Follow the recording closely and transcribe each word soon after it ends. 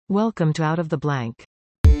Welcome to Out of the Blank.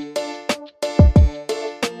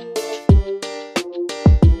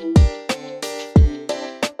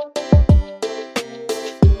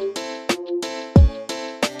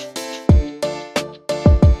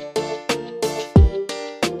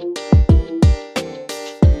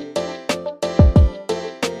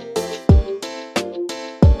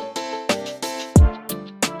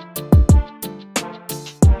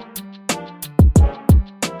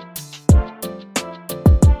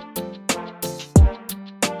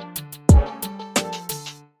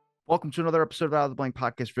 Welcome to another episode of Out of the Blank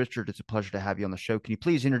Podcast. Richard, it's a pleasure to have you on the show. Can you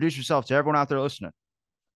please introduce yourself to everyone out there listening?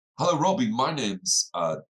 Hello, Robbie. My name's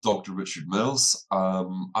Dr. Richard Mills.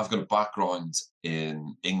 I've got a background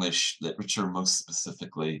in English literature, most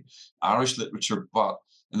specifically Irish literature, but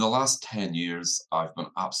in the last 10 years, I've been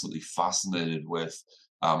absolutely fascinated with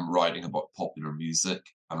writing about popular music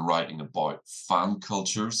and writing about fan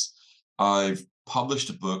cultures. I've published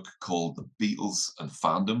a book called The Beatles and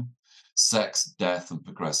Fandom, Sex, Death and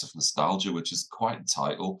Progressive Nostalgia, which is quite a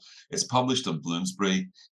title. It's published on Bloomsbury,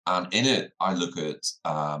 and in it, I look at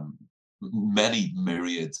many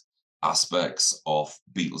myriad aspects of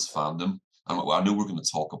Beatles fandom. And I know we're going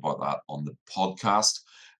to talk about that on the podcast.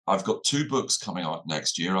 I've got two books coming out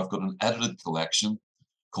next year. I've got an edited collection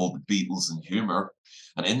called The Beatles and Humor.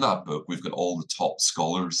 And in that book, we've got all the top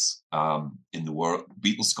scholars in the world,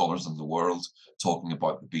 Beatles scholars in the world, talking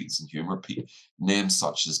about the Beatles and humor. Names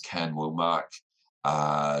such as Ken Womack,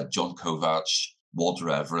 John Kovacs, Walter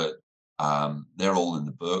Everett. They're all in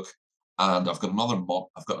the book. And I've got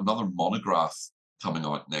another monograph coming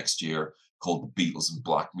out next year called The Beatles and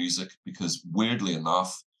Black Music, because weirdly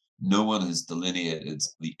enough, no one has delineated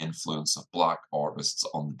the influence of Black artists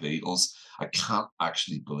on the Beatles. I can't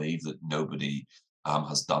actually believe that nobody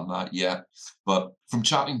has done that yet. But from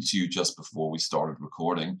chatting to you just before we started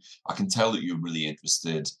recording, I can tell that you're really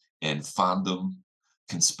interested in fandom,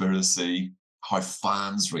 conspiracy, how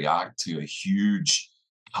fans react to a huge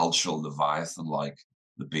cultural leviathan like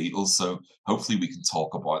the Beatles. So hopefully we can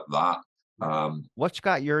talk about that. What's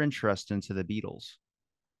got your interest into the Beatles?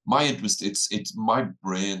 My interest, it's my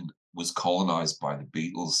brain was colonized by the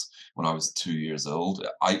Beatles when I was 2 years old.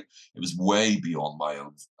 It was way beyond my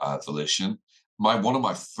own volition. One of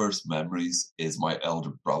my first memories is my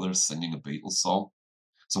elder brother singing a Beatles song.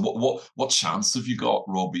 So what chance have you got,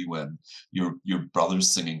 Robbie, when your brother's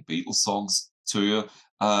singing Beatles songs to you?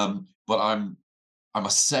 But I'm a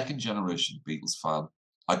second generation Beatles fan.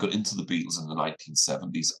 I got into the Beatles in the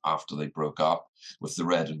 1970s after they broke up with the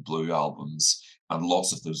Red and Blue albums and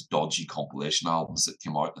lots of those dodgy compilation albums that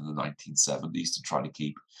came out in the 1970s to try to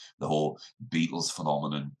keep the whole Beatles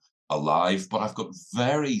phenomenon alive. But I've got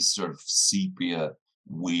very sort of sepia,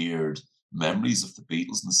 weird memories of the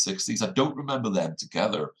Beatles in the 60s. I don't remember them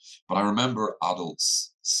together, but I remember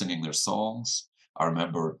adults singing their songs. I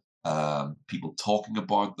remember people talking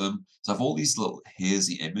about them. So I have all these little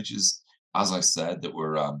hazy images, as I said, that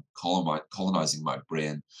were colonizing my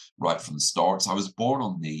brain right from the start. So I was born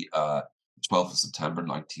on the 12th of September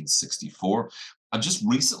 1964. And just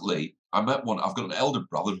recently, I've got an elder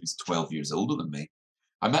brother who's 12 years older than me.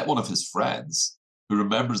 I met one of his friends who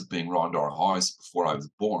remembers being around our house before I was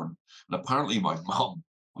born. And apparently my mum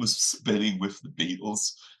was spinning with the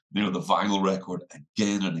Beatles, the vinyl record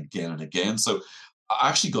again and again and again. So I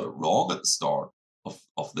actually got it wrong at the start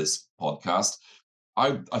of this podcast.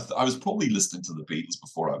 I was probably listening to the Beatles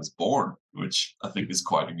before I was born, which I think is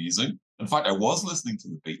quite amusing. In fact, I was listening to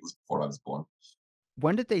the Beatles before I was born.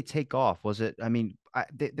 When did they take off? Was it,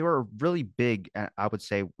 they were really big, I would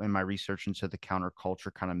say, in my research into the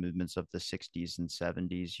counterculture kind of movements of the 60s and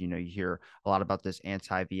 70s. You hear a lot about this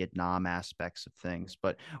anti-Vietnam aspects of things,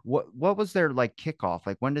 but what was their like kickoff?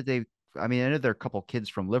 Like, when did they, I know there are a couple kids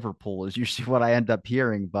from Liverpool is usually what I end up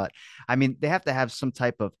hearing, but they have to have some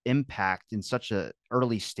type of impact in such a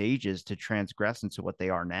early stages to transgress into what they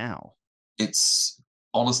are now. It's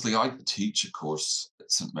honestly, I teach a course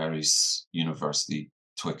at St Mary's University,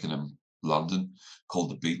 Twickenham, London, called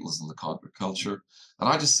The Beatles and the Counterculture. And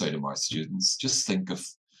I just say to my students, just think of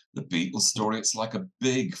the Beatles story. It's like a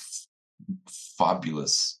big,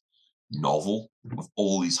 fabulous novel with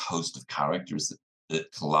all these host of characters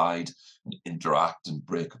that collide and interact and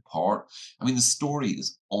break apart. The story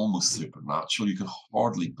is almost supernatural. You can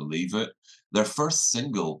hardly believe it. Their first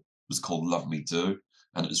single was called Love Me Do,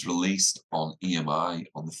 and it was released on EMI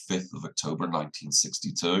on the 5th of October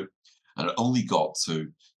 1962. And it only got to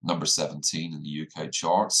number 17 in the UK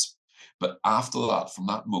charts. But after that, from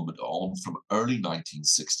that moment on, from early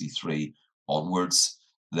 1963 onwards,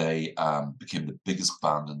 they became the biggest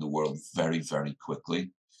band in the world very, very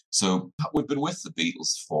quickly. So we've been with the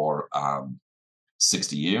Beatles for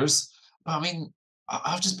 60 years. But I mean,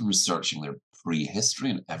 I've just been researching their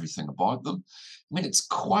prehistory and everything about them. I mean, it's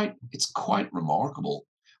quite remarkable.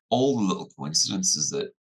 All the little coincidences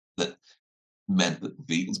that meant that the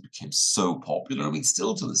Beatles became so popular. I mean,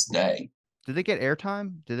 still to this day. Did they get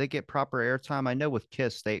airtime? Did they get proper airtime? I know with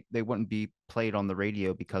Kiss, they wouldn't be played on the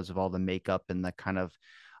radio because of all the makeup and the kind of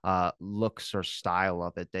looks or style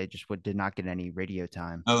of it. They just did not get any radio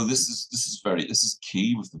time. No, this is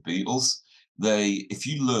key with the Beatles. If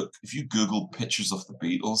you Google pictures of the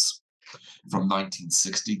Beatles from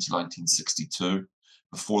 1960 to 1962,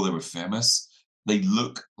 before they were famous, they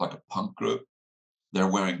look like a punk group. They're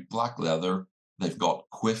wearing black leather. They've got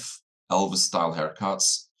quiff Elvis style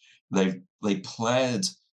haircuts. They played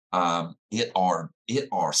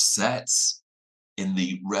 8-hour sets in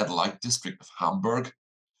the red light district of Hamburg.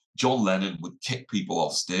 John Lennon would kick people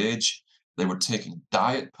off stage. They were taking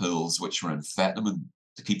diet pills, which were amphetamine,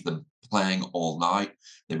 to keep them playing all night.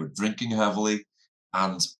 They were drinking heavily,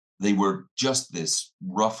 and they were just this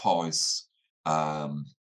roughhouse, um,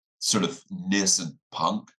 sort of nascent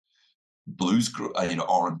punk blues group,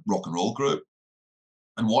 or rock and roll group.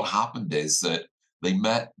 And what happened is that they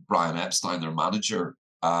met Brian Epstein, their manager.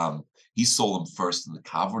 He saw them first in the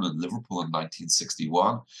Cavern in Liverpool in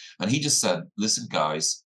 1961. And he just said, listen,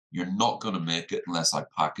 guys, you're not going to make it unless I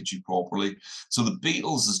package you properly. So the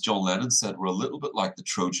Beatles, as John Lennon said, were a little bit like the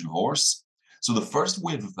Trojan horse. So the first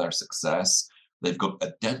wave of their success, they've got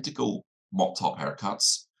identical mop top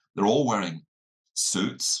haircuts. They're all wearing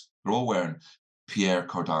suits. They're all wearing Pierre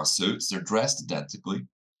Cardin suits. They're dressed identically.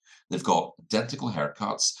 They've got identical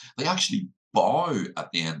haircuts. They actually bow at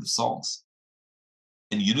the end of songs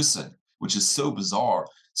in unison, which is so bizarre.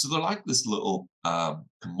 So they're like this little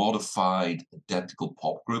commodified, identical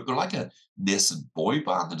pop group. They're like a nascent boy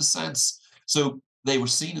band in a sense. So they were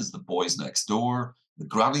seen as the boys next door. The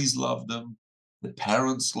grannies loved them. The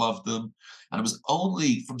parents loved them. And it was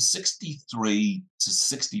only from 63 to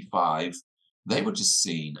 65, they were just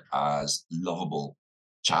seen as lovable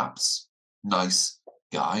chaps, nice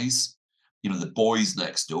guys, the boys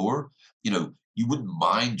next door. You wouldn't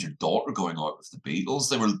mind your daughter going out with the Beatles.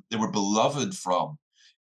 They were beloved from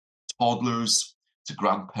toddlers to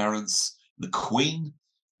grandparents. The Queen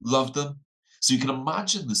loved them. So you can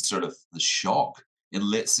imagine the shock in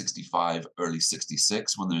late 65, early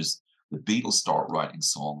 66, when the Beatles start writing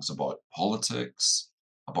songs about politics,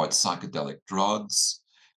 about psychedelic drugs.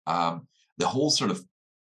 The whole sort of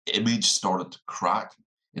image started to crack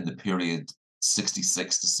in the period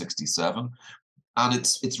 66 to 67. And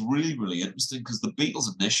it's really, really interesting because the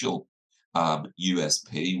Beatles' initial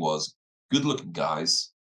USP was good-looking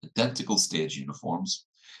guys, identical stage uniforms,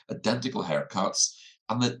 identical haircuts,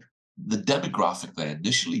 and the demographic they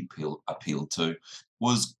initially appealed to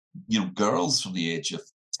was, girls from the age of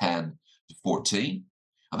 10 to 14,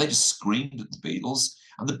 and they just screamed at the Beatles.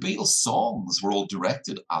 And the Beatles songs were all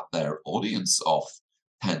directed at their audience of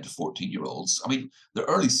 10 to 14-year-olds. I mean, the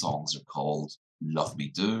early songs are called Love Me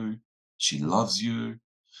Do, She Loves You,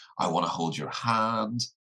 I Want to Hold Your Hand,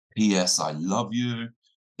 P.S. I Love You.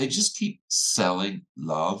 They just keep selling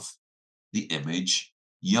love, the image,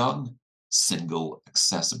 young, single,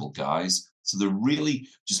 accessible guys. So they're really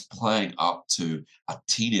just playing up to a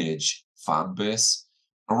teenage fan base.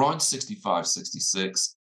 Around 65,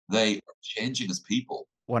 66, they are changing as people.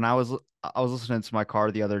 When I was listening to my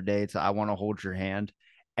car the other day to I Want to Hold Your Hand.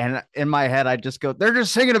 And in my head, I just go, they're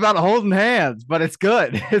just singing about holding hands, but it's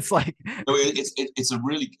good. It's like, No, it's a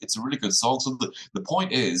really good song. So the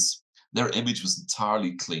point is, their image was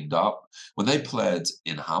entirely cleaned up. When they played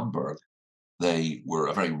in Hamburg, they were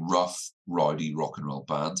a very rough, rowdy rock and roll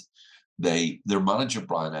band. Their manager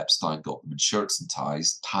Brian Epstein got them in shirts and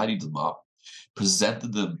ties, tidied them up,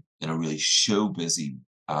 presented them in a really show busy,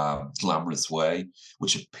 glamorous way,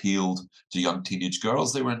 which appealed to young teenage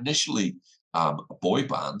girls. They were initially a boy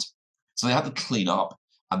band, so they had to clean up.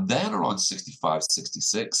 And then around 65,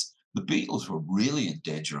 66, the Beatles were really in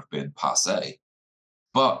danger of being passe.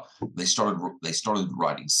 But they started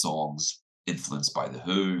writing songs influenced by The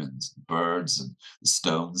Who and the Byrds and the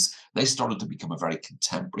Stones. They started to become a very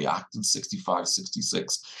contemporary act in 65,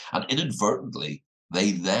 66. And inadvertently,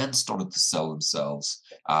 they then started to sell themselves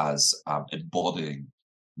as embodying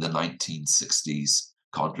the 1960s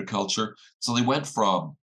counterculture. So they went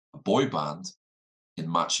from a boy band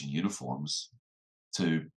in matching uniforms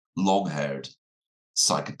to long-haired,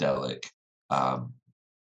 psychedelic um,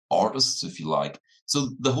 artists, if you like. So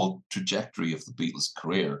the whole trajectory of the Beatles'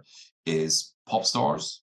 career is pop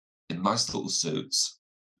stars in nice little suits,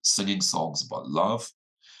 singing songs about love.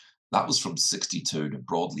 That was from 62 to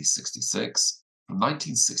broadly 66. From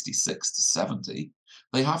 1966 to 70,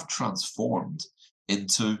 they have transformed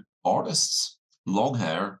into artists. Long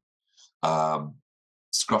hair, um,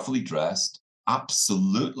 scruffily dressed,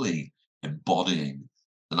 absolutely embodying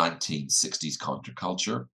the 1960s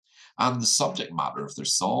counterculture. And the subject matter of their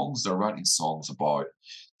songs, they're writing songs about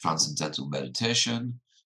transcendental meditation,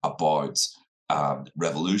 about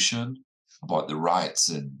revolution, about the riots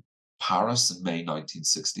in Paris in May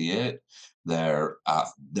 1968. They're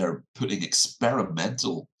putting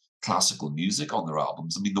experimental classical music on their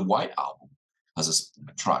albums. I mean, the White Album has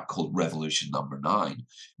a track called Revolution Number Nine,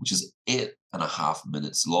 which is 8.5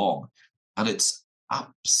 minutes long. And it's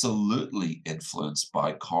absolutely influenced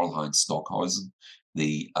by Karl-Heinz Stockhausen,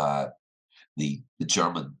 the, uh, the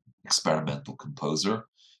German experimental composer.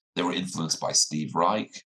 They were influenced by Steve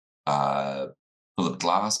Reich, uh, Philip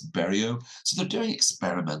Glass, Berio. So they're doing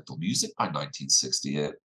experimental music by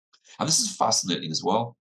 1968. And this is fascinating as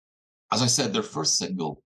well. As I said, their first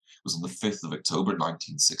single was on the 5th of October,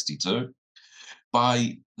 1962.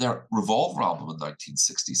 By their Revolver album in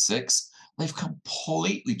 1966, they've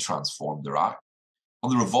completely transformed their act.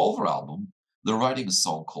 On the Revolver album, they're writing a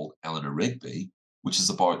song called Eleanor Rigby, which is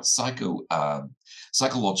about psychological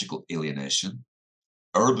alienation,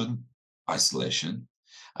 urban isolation,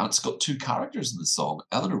 and it's got two characters in the song,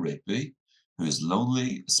 Eleanor Rigby, who is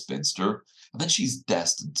lonely, a spinster, and then she's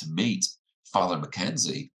destined to meet Father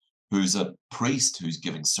Mackenzie, who's a priest who's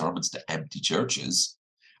giving sermons to empty churches,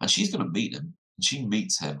 and she's going to meet him, and she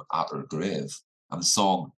meets him at her grave. And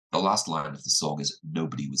the last line of the song is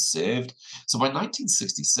 "Nobody was saved." So by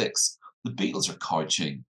 1966, the Beatles are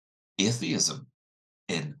couching atheism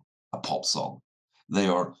in a pop song. They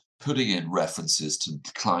are putting in references to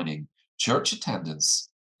declining church attendance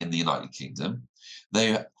in the United Kingdom.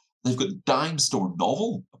 They they've got a dime store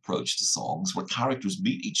novel approach to songs where characters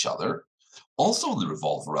meet each other. Also on the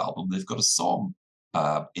Revolver album, they've got a song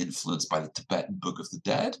influenced by the Tibetan Book of the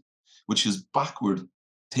Dead, which is backward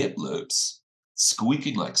tape loops,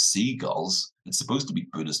 squeaking like seagulls. It's supposed to be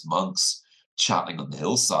Buddhist monks chatting on the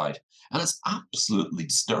hillside, and it's absolutely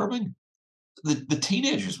disturbing. The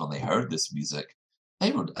teenagers, when they heard this music,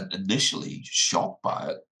 they were initially shocked by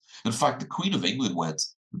it. In fact, the Queen of England went,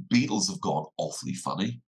 "The Beatles have gone awfully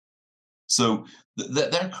funny." So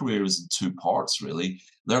their career is in two parts, really.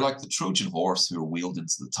 They're like the Trojan horse who are wheeled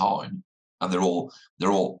into the town, and they're all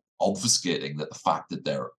obfuscating that the fact that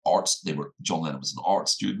John Lennon was an art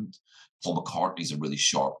student, Paul McCartney's a really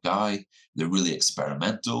sharp guy, they're really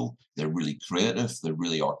experimental, they're really creative, they're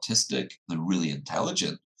really artistic, they're really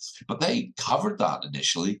intelligent. But they covered that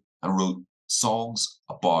initially and wrote songs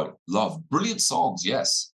about love. Brilliant songs,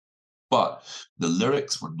 yes, but the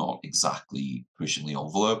lyrics were not exactly pushing the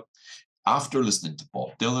envelope. After listening to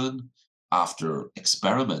Bob Dylan, after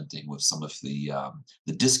experimenting with some of the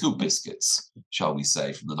disco biscuits, shall we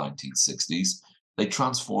say, from the 1960s, they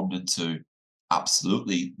transformed into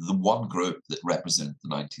absolutely the one group that represent the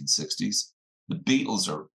 1960s. The Beatles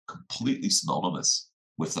are completely synonymous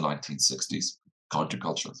with the 1960s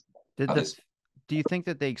counterculture. Did That the is. do you think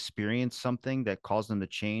that they experienced something that caused them to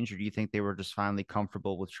change, or do you think they were just finally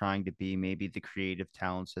comfortable with trying to be maybe the creative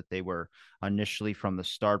talents that they were initially from the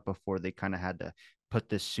start before they kind of had to put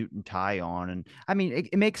this suit and tie on? And I mean,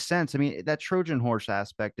 it makes sense. I mean, that Trojan horse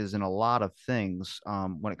aspect is in a lot of things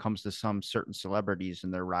when it comes to some certain celebrities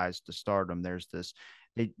and their rise to stardom. There's this.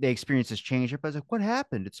 They experience this change. Everybody's like, what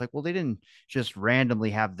happened? It's like, well, they didn't just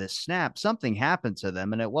randomly have this snap. Something happened to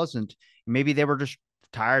them, and it wasn't maybe they were just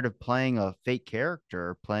tired of playing a fake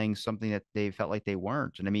character, playing something that they felt like they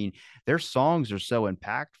weren't. And I mean, their songs are so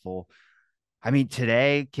impactful. I mean,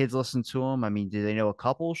 today kids listen to them. I mean, do they know a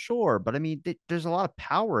couple? Sure, but I mean, there's a lot of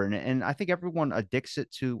power in it, and I think everyone addicts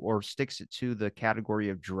it to or sticks it to the category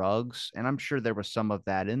of drugs. And I'm sure there was some of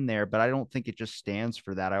that in there, but I don't think it just stands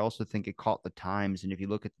for that. I also think it caught the times, and if you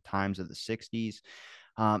look at the times of the '60s,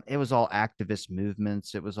 it was all activist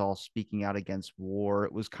movements. It was all speaking out against war.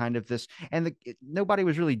 It was kind of this, and nobody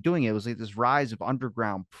was really doing it. It was like this rise of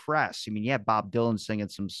underground press. I mean, yeah, Bob Dylan singing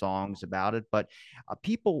some songs about it, but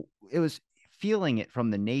people, it was feeling it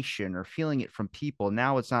from the nation or feeling it from people.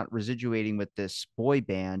 Now it's not residuating with this boy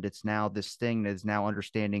band. It's now this thing that is now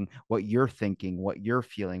understanding what you're thinking, what you're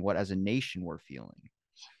feeling, what as a nation we're feeling.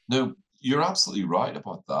 No, you're absolutely right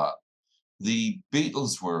about that. The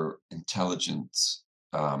Beatles were intelligent,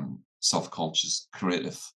 self-conscious,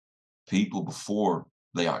 creative people before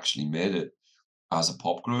they actually made it as a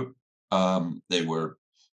pop group. They were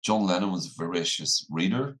John Lennon was a voracious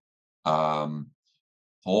reader. Um,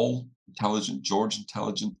 Paul intelligent, George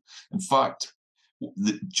intelligent. In fact,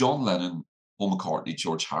 John Lennon, Paul McCartney,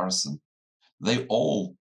 George Harrison, they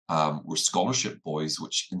all were scholarship boys,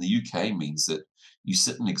 which in the UK means that you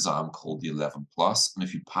sit an exam called the 11 plus, and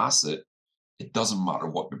if you pass it, it doesn't matter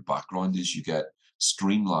what your background is, you get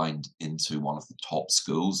streamlined into one of the top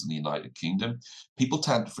schools in the United Kingdom. People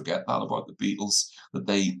tend to forget that about the Beatles,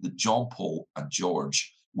 that John, Paul, and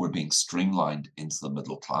George were being streamlined into the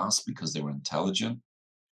middle class because they were intelligent.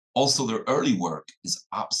 Also, their early work is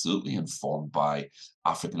absolutely informed by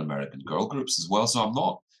African American girl groups as well. So I'm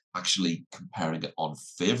not actually comparing it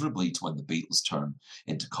unfavorably to when the Beatles turned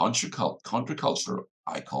into counterculture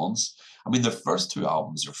icons. I mean, their first two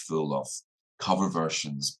albums are full of cover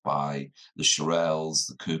versions by the Shirelles,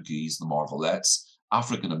 the Cookies, the Marvelettes,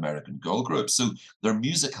 African American girl groups. So their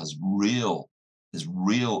music has real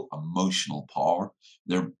emotional power.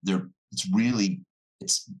 It's really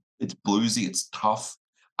it's it's bluesy, it's tough,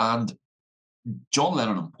 and John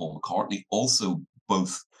Lennon and Paul McCartney also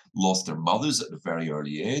both lost their mothers at a very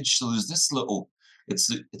early age. So there's this little it's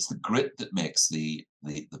the grit that makes the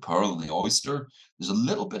pearl and the oyster. There's a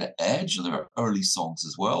little bit of edge in their early songs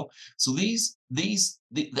as well. So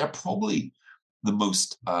they're probably the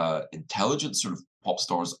most intelligent sort of pop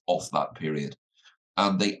stars of that period,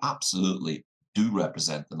 and they absolutely do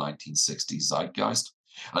represent the 1960s zeitgeist.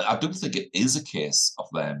 I don't think it is a case of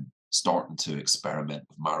them starting to experiment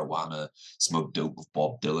with marijuana, smoke dope with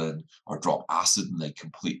Bob Dylan, or drop acid and they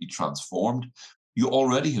completely transformed. You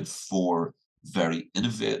already had four very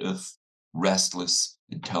innovative, restless,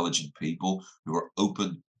 intelligent people who are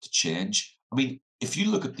open to change. I mean, if you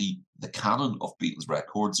look at the canon of Beatles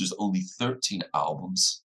records, there's only 13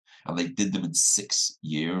 albums, and they did them in 6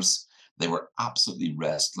 years. They were absolutely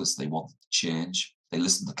restless. They wanted to change. They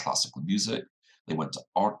listened to classical music. They went to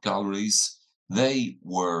art galleries. They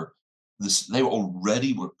were they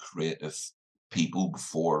already were creative people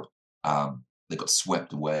before they got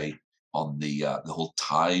swept away on the whole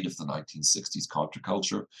tide of the 1960s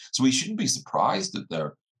counterculture. So we shouldn't be surprised that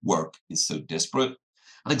their work is so disparate.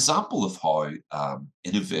 An example of how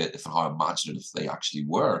innovative and how imaginative they actually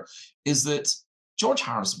were is that George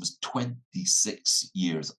Harrison was 26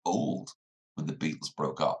 years old when the Beatles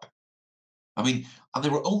broke up. I mean, and they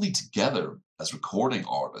were only together as recording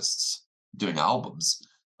artists doing albums,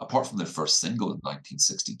 apart from their first single in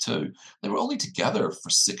 1962. They were only together for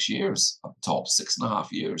 6 years at the top,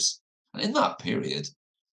 6.5 years. And in that period,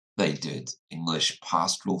 they did English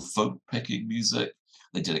pastoral folk picking music.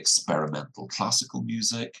 They did experimental classical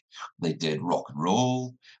music. They did rock and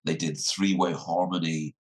roll. They did three-way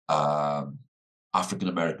harmony, um, African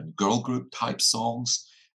American girl group type songs.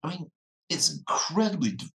 I mean, it's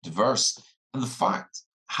incredibly diverse. And the fact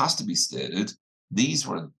has to be stated, these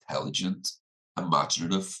were intelligent,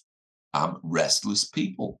 imaginative, restless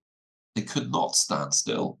people. They could not stand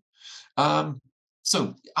still. Um,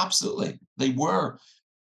 so, absolutely, they were.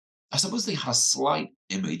 I suppose they had a slight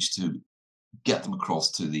image to get them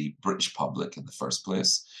across to the British public in the first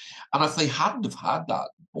place. And if they hadn't have had that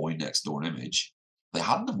boy next door image, if they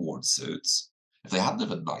hadn't have worn suits, if they hadn't have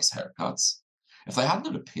had nice haircuts, if they hadn't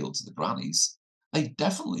have appealed to the grannies, they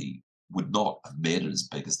definitely would not have made it as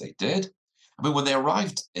big as they did. I mean, when they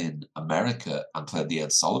arrived in America and played the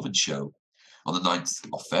Ed Sullivan Show on the 9th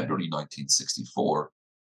of February 1964,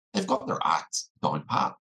 they've got their act down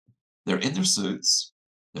pat. They're in their suits.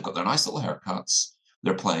 They've got their nice little haircuts.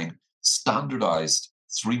 They're playing standardized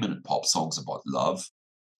 3-minute pop songs about love.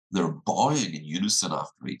 They're bowing in unison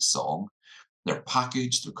after each song. They're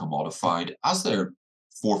packaged, they're commodified. As their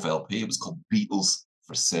fourth LP, it was called Beatles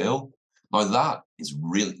for Sale. Now that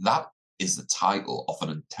is the title of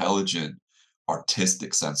an intelligent,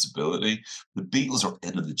 artistic sensibility. The Beatles are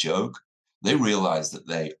in on the joke. They realize that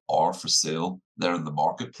they are for sale. They're in the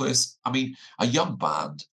marketplace. I mean, a young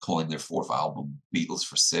band calling their fourth album Beatles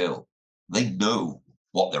for Sale, they know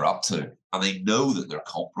what they're up to, and they know that they're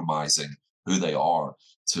compromising who they are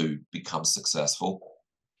to become successful.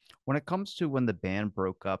 When it comes to when the band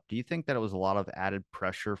broke up, do you think that it was a lot of added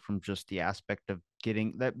pressure from just the aspect of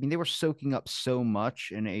getting that? I mean, they were soaking up so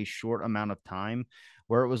much in a short amount of time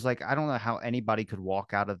where it was like, I don't know how anybody could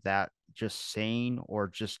walk out of that just sane or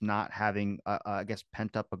just not having, I guess,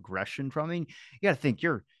 pent up aggression from. I mean, you got to think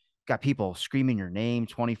you're got people screaming your name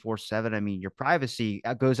 24/7. I mean, your privacy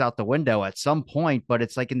goes out the window at some point, but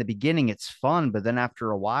it's like in the beginning, it's fun. But then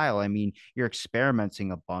after a while, I mean, you're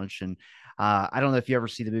experimenting a bunch. And I don't know if you ever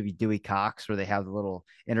see the movie Dewey Cox where they have the little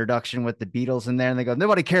introduction with the Beatles in there and they go,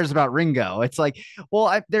 nobody cares about Ringo. It's like,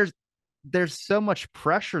 well, there's so much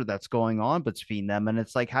pressure that's going on between them. And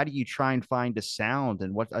it's like, how do you try and find a sound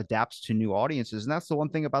and what adapts to new audiences? And that's the one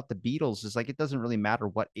thing about the Beatles is like, it doesn't really matter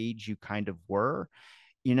what age you kind of were.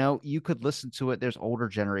 You know, you could listen to it. There's older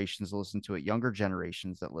generations that listen to it, younger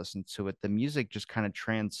generations that listen to it. The music just kind of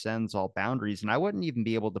transcends all boundaries. And I wouldn't even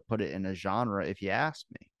be able to put it in a genre if you asked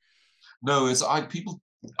me. No, it's I people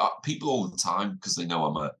people all the time, because they know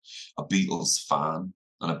I'm a Beatles fan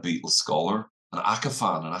and a Beatles scholar, an ACA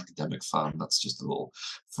fan, an academic fan. That's just a little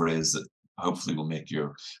phrase that hopefully will make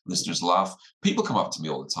your listeners laugh. People come up to me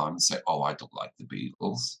all the time and say, "Oh, I don't like the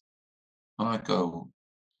Beatles." And I go,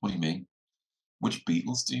 "What do you mean? Which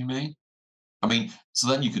Beatles do you mean?" I mean, so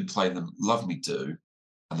then you could play them Love Me Do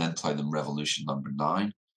and then play them Revolution Number 9.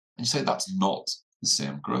 And you say that's not the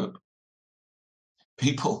same group.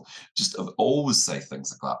 People just always say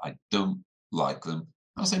things like that. I don't like them.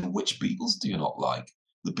 And I say, which Beatles do you not like?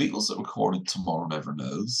 The Beatles that recorded Tomorrow Never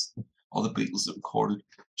Knows, or the Beatles that recorded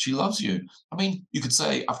She Loves You? I mean, you could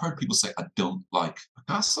say, I've heard people say, I don't like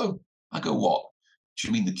Picasso. I go, what? Do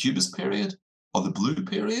you mean the Cubist period or the Blue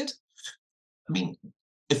period? I mean,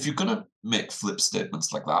 if you're going to make flip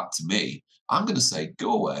statements like that to me, I'm going to say,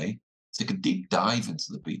 go away, take a deep dive into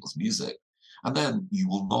the Beatles' music, and then you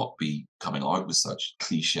will not be coming out with such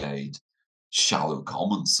cliched, shallow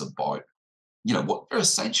comments about, what they're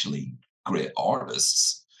essentially great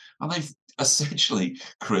artists. And they've essentially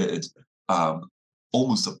created um,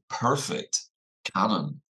 almost a perfect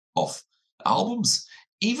canon of albums.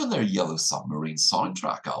 Even their Yellow Submarine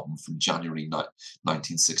soundtrack album from January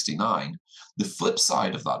 1969, the flip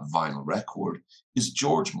side of that vinyl record is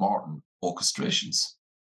George Martin orchestrations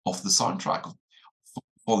of the soundtrack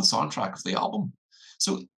for the soundtrack of the album.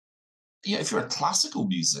 So, yeah, if you're a classical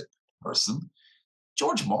music person,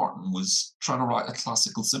 George Martin was trying to write a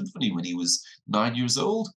classical symphony when he was 9 years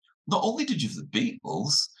old. Not only did you have the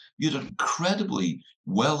Beatles, you had an incredibly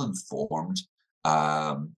well-informed,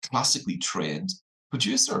 classically trained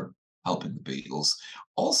producer helping the Beatles.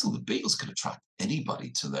 Also, the Beatles could attract anybody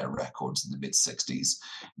to their records in the mid-60s.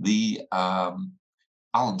 The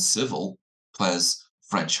Alan Civil plays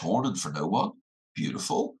French horn and For No One.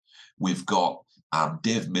 Beautiful. We've got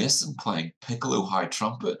Dave Mason playing piccolo high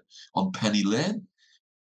trumpet on Penny Lane.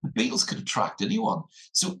 The Beatles could attract anyone.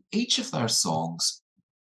 So each of their songs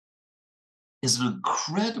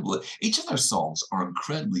each of their songs are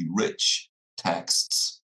incredibly rich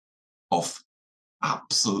texts of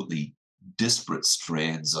absolutely disparate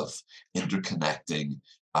strains of interconnecting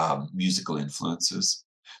musical influences.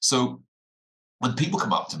 So when people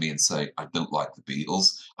come up to me and say, I don't like the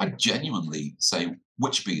Beatles, I genuinely say,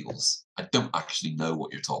 which Beatles? I don't actually know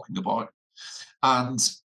what you're talking about. And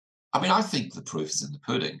I mean, I think the proof is in the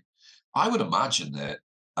pudding. I would imagine that,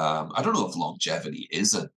 I don't know if longevity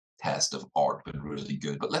is a test of art been really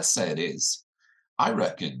good, but let's say it is. I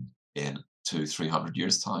reckon in 300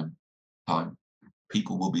 years' time,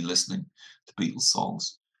 people will be listening to Beatles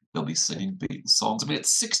songs. They'll be singing Beatles songs. I mean,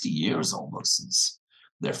 it's 60 years almost since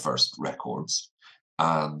their first records.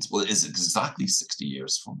 And well, it is exactly 60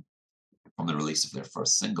 years from the release of their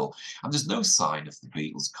first single. And there's no sign of the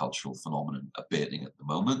Beatles cultural phenomenon abating at the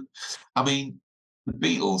moment. I mean, the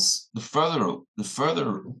Beatles, the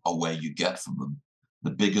further away you get from them, the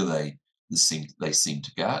bigger they seem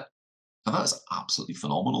to get. And that's absolutely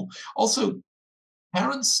phenomenal. Also,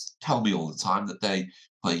 parents tell me all the time that they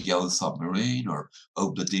play Yellow Submarine or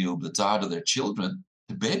Obla Di Obla Da to their children,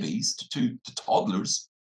 to babies, to toddlers,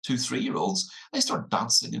 3-year-olds. They start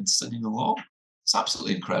dancing and singing along. It's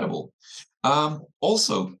absolutely incredible.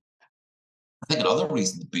 Also, I think another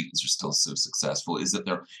reason the Beatles are still so successful is that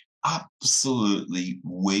they're absolutely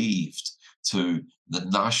weaved to the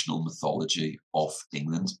national mythology of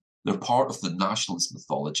England. They're part of the nationalist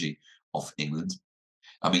mythology of England.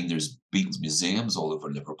 I mean, there's Beatles museums all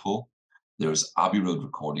over Liverpool. There's Abbey Road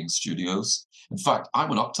recording studios. In fact, I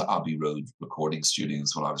went up to Abbey Road recording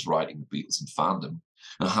studios when I was writing the Beatles and Fandom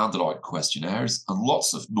and handed out questionnaires. And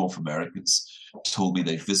lots of North Americans told me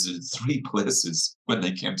they visited 3 places when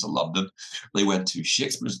they came to London. They went to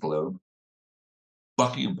Shakespeare's Globe,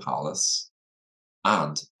 Buckingham Palace,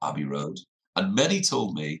 and Abbey Road. And many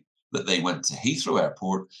told me that they went to Heathrow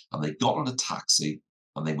Airport and they got on a taxi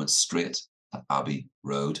and they went straight to Abbey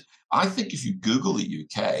Road. I think if you Google the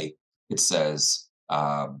UK, it says,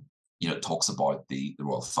 it talks about the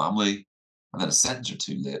royal family, and then a sentence or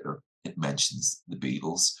two later, it mentions the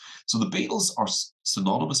Beatles. So the Beatles are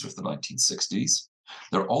synonymous with the 1960s.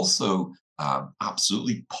 They're also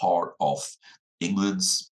absolutely part of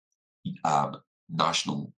England's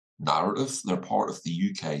national narrative. They're part of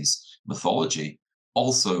the UK's mythology.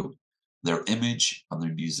 Also, their image and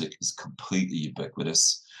their music is completely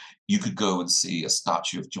ubiquitous. You could go and see a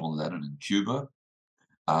statue of John Lennon in Cuba.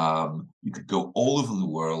 You could go all over the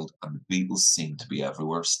world, and the Beatles seem to be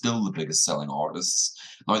everywhere, still the biggest selling artists.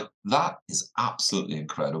 Now, that is absolutely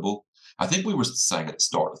incredible. I think we were saying at the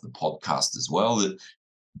start of the podcast as well that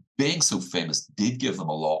being so famous did give them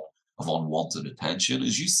a lot of unwanted attention.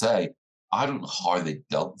 As you say, I don't know how they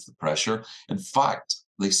dealt with the pressure. In fact,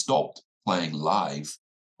 they stopped playing live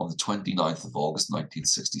on the 29th of August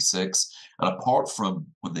 1966. And apart from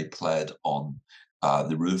when they played on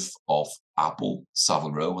the roof of Apple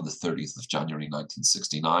Savile Row on the 30th of January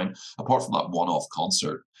 1969, apart from that one off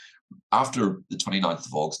concert, after the 29th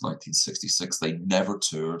of August 1966, they never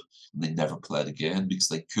toured and they never played again because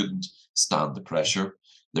they couldn't stand the pressure.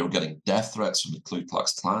 They were getting death threats from the Ku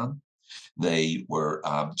Klux Klan. They were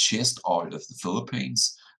chased out of the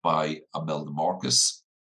Philippines by Imelda Marcos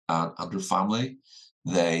and her family.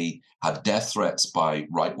 They had death threats by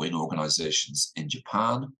right wing organizations in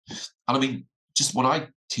Japan. And I mean, just when I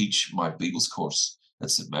teach my Beatles course at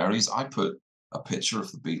St. Mary's, I put a picture of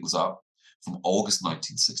the Beatles up from August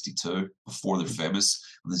 1962 before they're famous.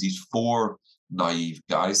 And there's these four naive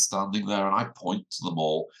guys standing there, and I point to them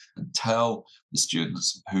all and tell the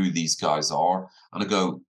students who these guys are. And I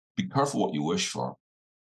go, be careful what you wish for.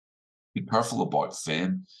 Be careful about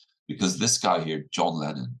fame, because this guy here, John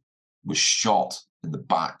Lennon, was shot in the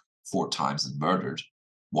back 4 times and murdered.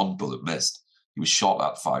 One bullet missed. He was shot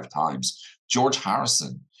at 5 times. George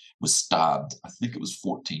Harrison was stabbed, I think it was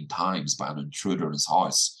 14 times by an intruder in his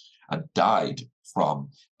house and died from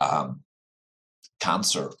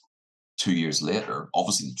cancer 2 years later.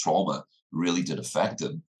 Obviously, the trauma really did affect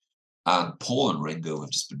him. And Paul and Ringo have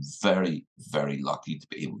just been very, very lucky to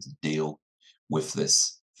be able to deal with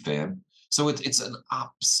this fame. So it's an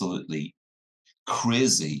absolutely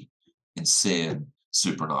crazy, insane,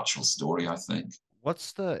 supernatural story, I think.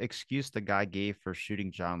 What's the excuse the guy gave for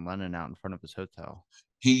shooting John Lennon out in front of his hotel?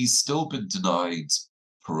 He's still been denied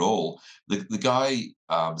parole. The guy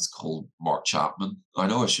is called Mark Chapman. I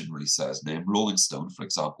know I shouldn't really say his name. Rolling Stone, for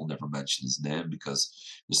example, never mentioned his name because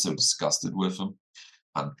they're so disgusted with him,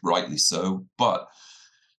 and rightly so. But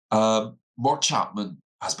Mark Chapman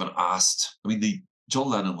has been asked. I mean, the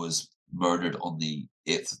John Lennon was murdered on the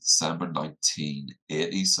 8th of December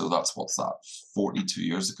 1980. So that's what's that, 42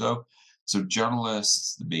 years ago. So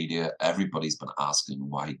journalists, the media, everybody's been asking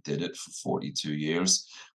why he did it for 42 years.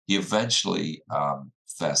 He eventually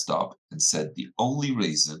fessed up and said the only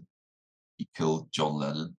reason he killed John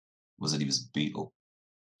Lennon was that he was a Beatle,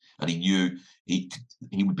 and he knew he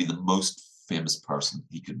would be the most famous person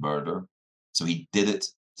he could murder. So he did it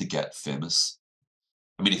to get famous.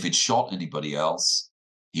 I mean, if he'd shot anybody else,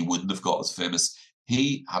 he wouldn't have got as famous.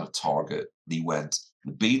 He had a target, and he went,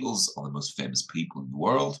 the Beatles are the most famous people in the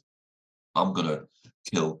world. I'm going to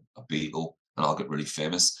kill a Beatle and I'll get really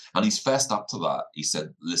famous. And he's fessed up to that. He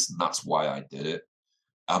said, listen, that's why I did it.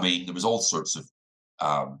 I mean, there was all sorts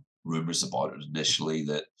of rumors about it initially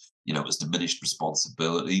that, it was diminished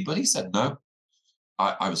responsibility. But he said, no,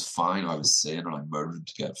 I was fine. I was sane and I murdered him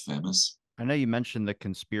to get famous. I know you mentioned the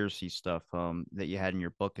conspiracy stuff that you had in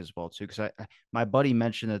your book as well too, because my buddy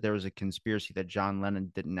mentioned that there was a conspiracy that John Lennon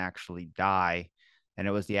didn't actually die, and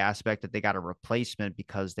it was the aspect that they got a replacement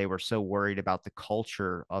because they were so worried about the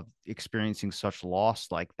culture of experiencing such loss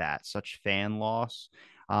like that, such fan loss,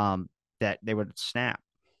 um, that they would snap.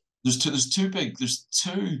 There's two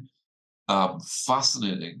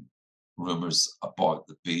fascinating rumors about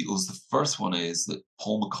the Beatles. The first one is that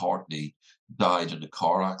Paul McCartney died in a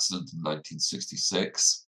car accident in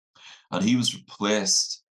 1966, and he was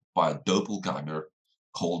replaced by a doppelganger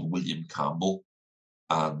called William Campbell.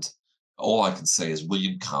 And all I can say is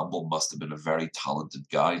William Campbell must have been a very talented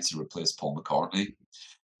guy to replace Paul McCartney.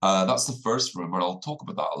 That's the first rumor. I'll talk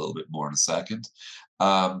about that a little bit more in a second.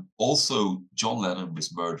 Also, John Lennon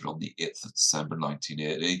was murdered on the 8th of December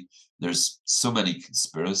 1980. There's so many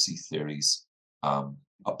conspiracy theories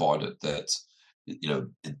about it that,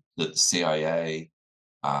 that the CIA,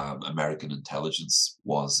 American intelligence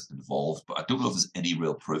was involved, but I don't know if there's any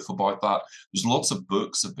real proof about that. There's lots of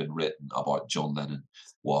books have been written about John Lennon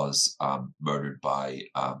was murdered by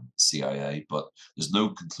CIA, but there's no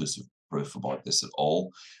conclusive proof about this at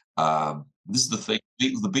all. This is the thing: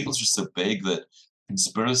 the Beatles are so big that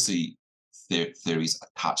conspiracy theories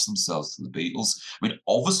attach themselves to the Beatles. I mean,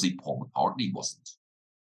 obviously, Paul McCartney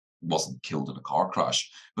wasn't killed in a car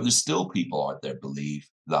crash, but there's still people out there believe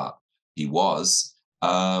that he was.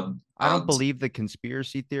 I don't And believe the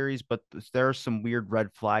conspiracy theories, but there are some weird red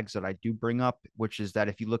flags that I do bring up, which is that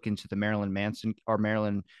if you look into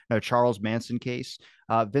the Charles Manson case,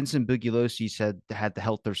 Vincent Bugliosi said had the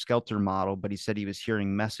Helter Skelter model, but he said he was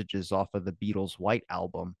hearing messages off of the Beatles' White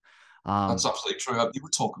album. that's Um, absolutely true. You were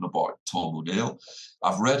talking about Tom O'Neill.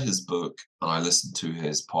 I've read his book and I listened to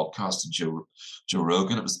his podcast and Joe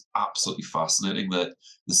Rogan. It was absolutely fascinating that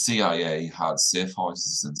the CIA had safe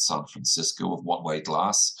houses in San Francisco with one-way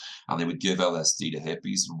glass, and they would give LSD to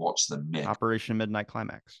hippies and watch them make, Operation Midnight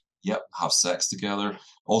Climax. yep, have sex together.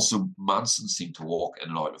 Also, Manson seemed to walk in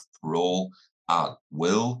and out of parole. at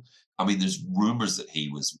will. I mean, there's rumors that he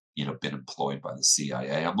was, been employed by the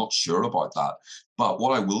CIA. I'm not sure about that. But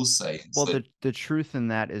what I will say is Well, that, the truth in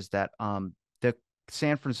that is that the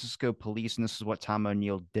San Francisco police, and this is what Tom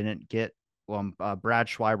O'Neill didn't get. Brad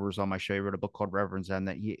Schreiber was on my show. He wrote a book called Reverend's End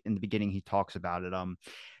that he in the beginning he talks about it.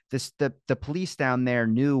 The police down there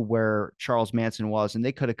knew where Charles Manson was, and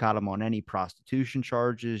they could have caught him on any prostitution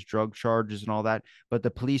charges, drug charges, and all that. But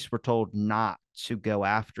the police were told not to go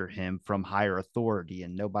after him from higher authority,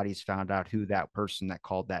 and nobody's found out who that person that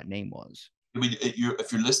called that name was. I mean, if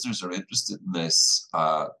your listeners are interested in this,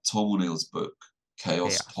 Tom O'Neill's book,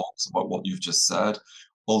 Chaos, Chaos. talks about what you've just said.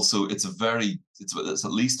 Also, it's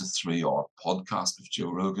at least a 3 hour podcast with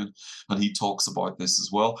Joe Rogan, and he talks about this as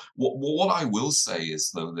well. What I will say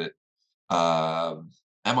is, though, that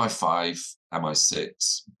MI5,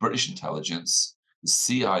 MI6, British intelligence, the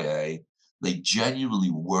CIA, they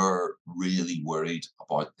genuinely were really worried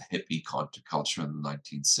about the hippie counterculture in the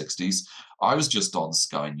 1960s. I was just on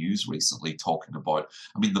Sky News recently talking about,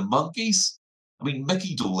 I mean, the monkeys. I mean,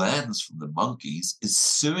 Mickey Dolenz from the Monkees is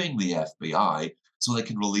suing the FBI so they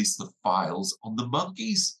can release the files on the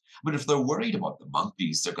monkeys. I mean, if they're worried about the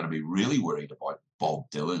monkeys, they're going to be really worried about Bob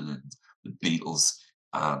Dylan and the Beatles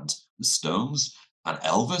and the Stones and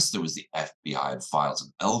Elvis. There was the FBI had files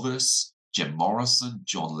on Elvis, Jim Morrison,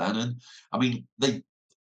 John Lennon. I mean, they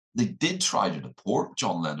did try to deport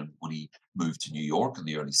John Lennon when he moved to New York in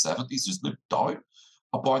the early 70s. There's no doubt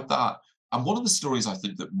about that. And one of the stories I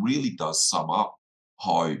think that really does sum up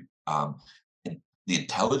how the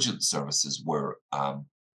intelligence services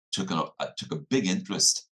took a big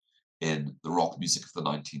interest in the rock music of the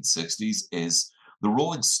 1960s is the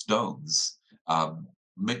Rolling Stones.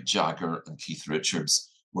 Mick Jagger and Keith Richards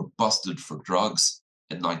were busted for drugs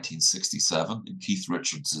in 1967 in Keith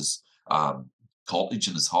Richards's cottage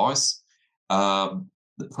in his house.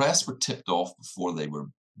 The press were tipped off before they were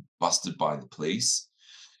busted by the police.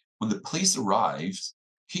 When the police arrived,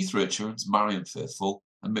 Keith Richards, Marion Faithfull,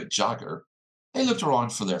 and Mick Jagger, they looked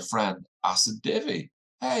around for their friend Acid Divvy.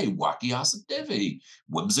 Hey, wacky Acid Divvy,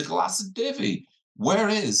 whimsical Acid Divvy, where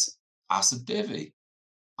is Acid Divvy?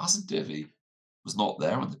 Acid Divvy was not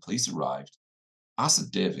there when the police arrived.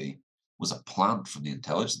 Acid Divvy was a plant from the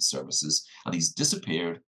intelligence services, and he's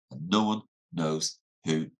disappeared, and no one knows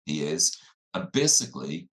who he is. And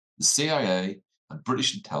basically, the CIA and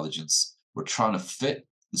British intelligence were trying to fit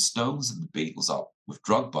the Stones and the Beatles up with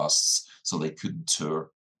drug busts so they couldn't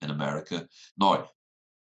tour in America. Now,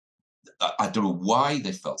 I don't know why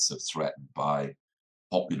they felt so threatened by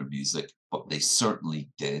popular music, but they certainly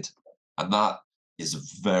did. And that is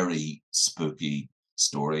a very spooky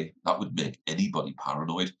story. That would make anybody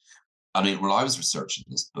paranoid. I mean, when I was researching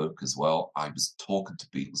this book as well, I was talking to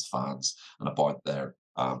Beatles fans and about their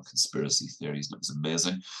conspiracy theories, and it was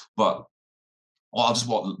amazing. But well, I just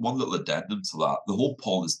want one little addendum to that. The whole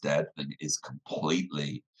Paul is dead thing is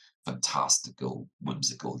completely fantastical,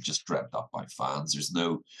 whimsical, just dreamt up by fans. There's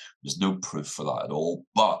no proof for that at all.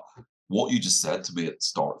 But what you just said to me at the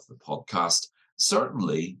start of the podcast,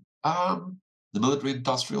 certainly, the military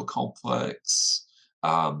industrial complex,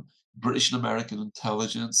 British and American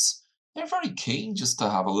intelligence, they're very keen just to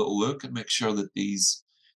have a little look and make sure that these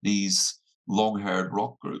long-haired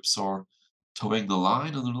rock groups are towing the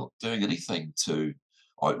line and they're not doing anything too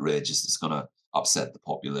outrageous that's going to upset the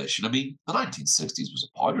population. I mean, the 1960s was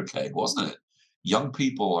a powder keg, wasn't it? Young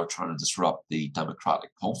people are trying to disrupt the Democratic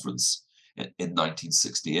Conference in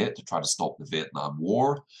 1968 to try to stop the Vietnam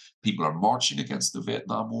War. People are marching against the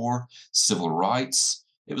Vietnam War, civil rights.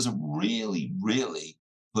 It was a really, really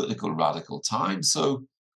political radical time. So,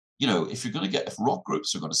 if rock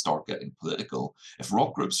groups are going to start getting political, if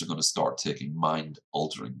rock groups are going to start taking mind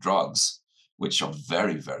altering drugs, which are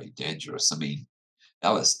very, very dangerous. I mean,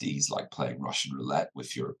 LSD is like playing Russian roulette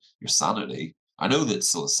with your sanity. I know that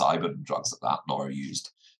psilocybin and drugs like that now are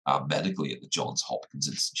used medically at the Johns Hopkins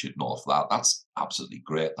Institute and all of that. That's absolutely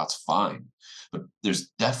great. That's fine. But there's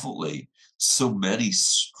definitely so many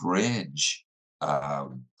strange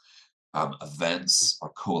events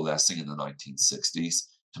are coalescing in the 1960s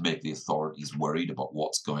to make the authorities worried about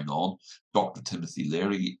what's going on. Dr. Timothy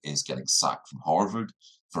Leary is getting sacked from Harvard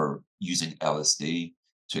for using LSD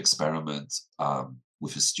to experiment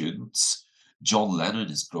with his students. John Lennon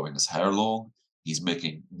is growing his hair long. He's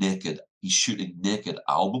shooting naked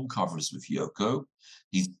album covers with Yoko.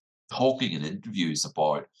 He's talking in interviews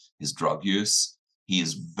about his drug use. He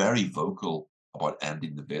is very vocal about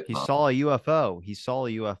ending the He Vietnam. saw a UFO. He saw a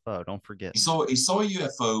UFO. Don't forget. He saw a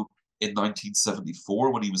UFO in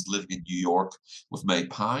 1974 when he was living in New York with May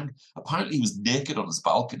Pang. Apparently, he was naked on his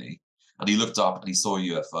balcony and he looked up and he saw a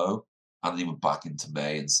UFO. and he went back into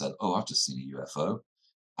May and said, "Oh, I've just seen a UFO."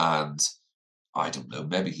 And I don't know,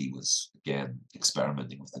 maybe he was again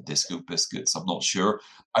experimenting with the disco biscuits. I'm not sure.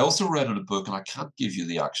 I also read in a book, and I can't give you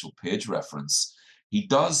the actual page reference. He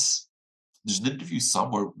does, there's an interview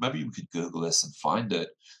somewhere, maybe we could Google this and find it.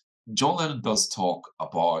 John Lennon does talk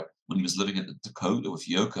about when he was living in Dakota with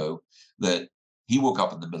Yoko, that he woke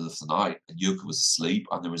up in the middle of the night and Yoko was asleep,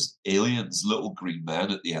 and there was aliens, little green men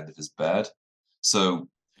at the end of his bed. So,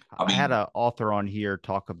 I I had mean, an author on here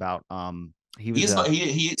talk about he he was is not. a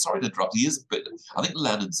He. Sorry to interrupt. He is a bit. I think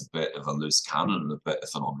Lennon's a bit of a loose cannon and a bit of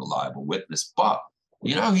an unreliable witness. But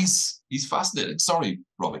he's fascinating. Sorry,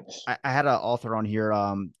 Robbie. I had an author on here,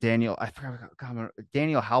 Daniel. I forgot, God,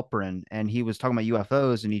 Daniel Halperin, and he was talking about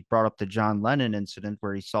UFOs, and he brought up the John Lennon incident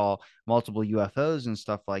where he saw multiple UFOs and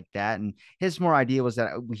stuff like that. And his more idea was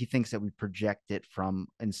that he thinks that we project it from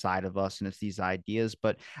inside of us, and it's these ideas.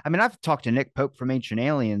 But I mean, I've talked to Nick Pope from Ancient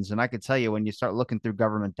Aliens, and I could tell you when you start looking through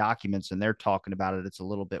government documents and they're talking about it, it's a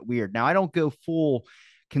little bit weird. Now, I don't go full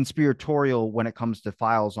conspiratorial when it comes to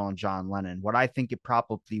files on John Lennon. What I think it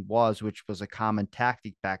probably was, which was a common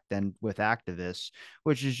tactic back then with activists,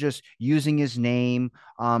 which is just using his name,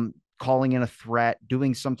 calling in a threat,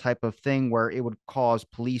 doing some type of thing where it would cause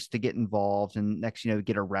police to get involved and next,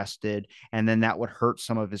 get arrested. And then that would hurt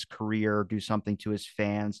some of his career, do something to his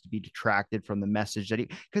fans to be detracted from the message that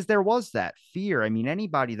because there was that fear. I mean,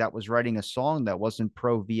 anybody that was writing a song that wasn't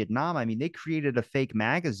pro Vietnam, I mean, they created a fake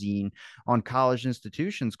magazine on college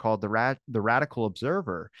institutions called the Radical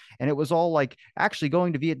Observer, and it was all like actually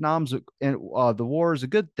going to Vietnam's the war is a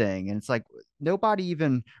good thing, and it's like nobody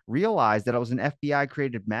even realized that it was an FBI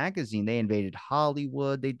created magazine. They invaded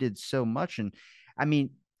Hollywood. They did so much, and I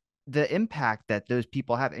mean the impact that those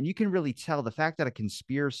people have, and you can really tell the fact that a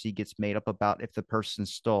conspiracy gets made up about if the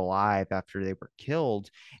person's still alive after they were killed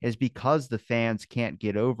is because the fans can't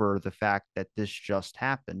get over the fact that this just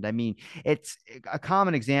happened. I mean, it's a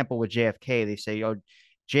common example with JFK. They say, oh,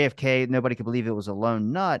 JFK, nobody could believe it was a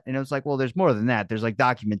lone nut. And it was like, well, there's more than that. There's like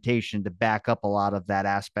documentation to back up a lot of that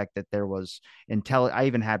aspect that there was I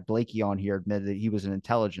even had Blakey on here admitted that he was an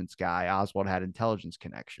intelligence guy. Oswald had intelligence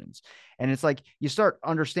connections. And it's like you start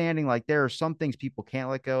understanding like there are some things people can't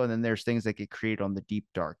let go, and then there's things that get created on the deep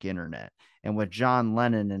dark internet. And with John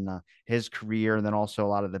Lennon and his career, and then also a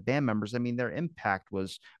lot of the band members, I mean, their impact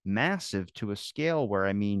was massive to a scale where,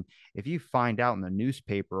 I mean, if you find out in the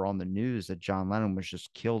newspaper on the news that John Lennon was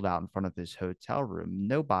just killed out in front of his hotel room,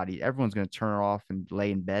 everyone's going to turn it off and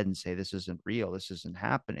lay in bed and say, this isn't real, this isn't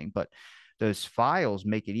happening. But those files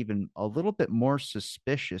make it even a little bit more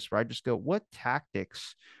suspicious, where I just go, what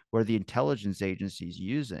tactics were the intelligence agencies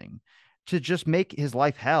using to just make his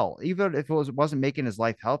life hell? Even if wasn't making his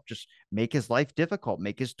life hell, just make his life difficult,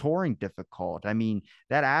 make his touring difficult. I mean,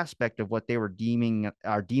 that aspect of what they were deeming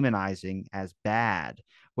or demonizing as bad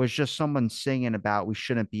was just someone singing about we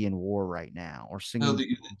shouldn't be in war right now, or No, singing that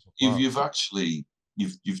songs of you've love. you've actually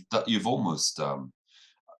you've almost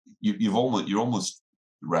you're almost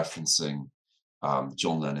referencing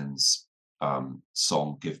John Lennon's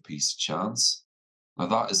song "Give Peace a Chance." Now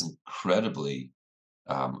that is incredibly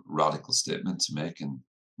radical statement to make in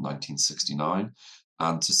 1969,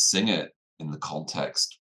 and to sing it in the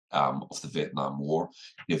context of the Vietnam War,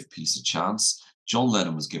 give peace a chance. John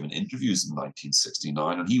Lennon was given interviews in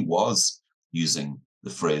 1969, and he was using the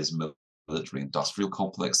phrase military industrial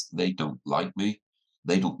complex. They don't like me.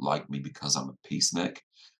 They don't like me because I'm a peacenik.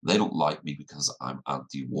 They don't like me because I'm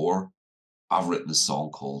anti war. I've written a song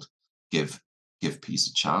called Give Give Peace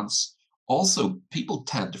a Chance. Also, people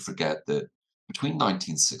tend to forget that between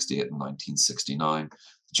 1968 and 1969,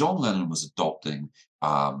 John Lennon was adopting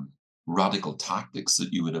radical tactics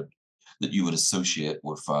that you would associate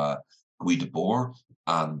with Guy Debord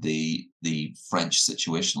and the French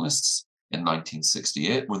situationists in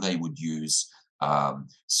 1968, where they would use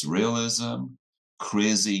surrealism,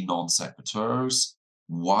 crazy non sequiturs,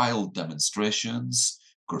 wild demonstrations,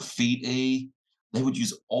 graffiti. They would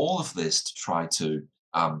use all of this to try to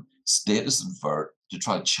status invert, to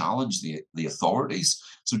try to challenge the authorities.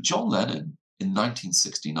 So John Lennon in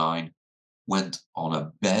 1969 went on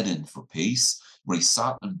a bed-in for peace, where he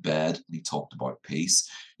sat in bed and he talked about peace.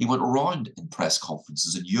 He went around in press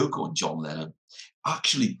conferences, and Yoko and John Lennon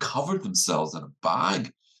actually covered themselves in a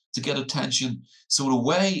bag to get attention. So in a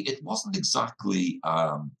way, it wasn't exactly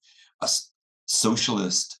a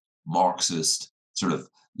socialist, Marxist, sort of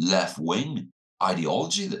left-wing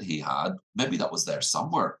ideology that he had. Maybe that was there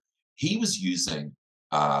somewhere. He was using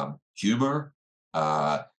humor,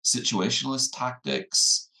 situationalist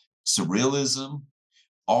tactics, surrealism,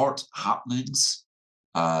 art happenings,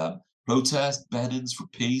 uh, protest, bed-ins for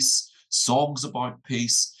peace, songs about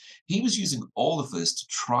peace. he was using all of this to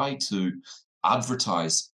try to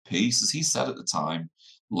advertise peace, as he said at the time,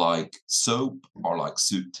 like soap or like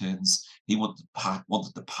soup tins. He wanted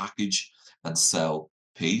to package and sell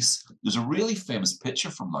peace. There's a really famous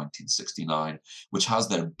picture from 1969, which has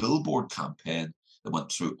their billboard campaign that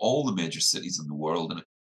went through all the major cities in the world, and it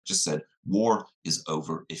just said, "War is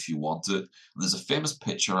over if you want it." And there's a famous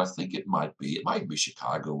picture, I think it might be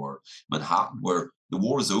Chicago or Manhattan, where the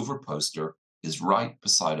 "War is over" poster is right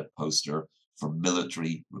beside a poster for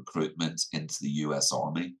military recruitment into the US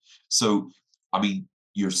Army. So, I mean,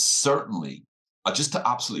 you're certainly, just to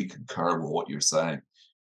absolutely concur with what you're saying,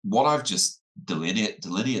 what I've just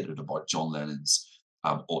delineated about John Lennon's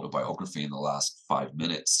autobiography in the last 5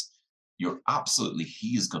 minutes, you're absolutely, he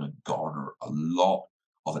is going to garner a lot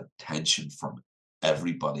of attention from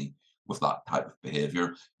everybody with that type of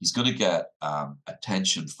behavior. He's going to get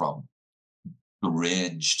attention from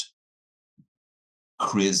deranged,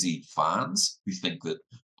 crazy fans who think that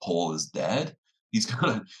Paul is dead. He's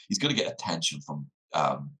gonna get attention from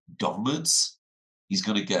governments. He's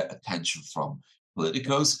going to get attention from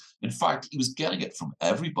politicos. In fact, he was getting it from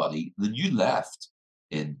everybody. The New Left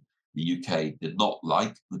in the UK did not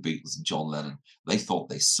like the Beatles and John Lennon. They thought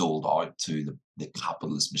they sold out to the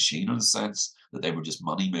capitalist machine, in a sense that they were just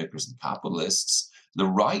money makers and capitalists. The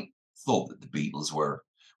right thought that the Beatles were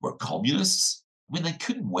communists. I mean, they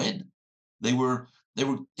couldn't win. They were they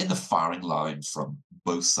were in the firing line from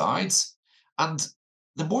both sides. And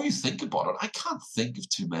the more you think about it, I can't think of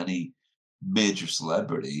too many major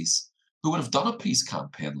celebrities who would have done a peace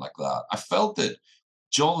campaign like that. I felt that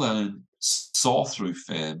John Lennon saw through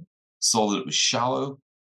fame, saw that it was shallow,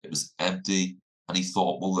 it was empty, and he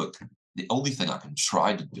thought, well, look, the only thing I can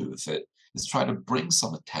try to do with it is try to bring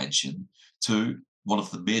some attention to one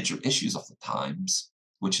of the major issues of the times,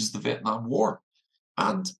 which is the Vietnam War.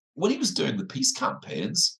 And when he was doing the peace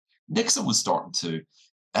campaigns, Nixon was starting to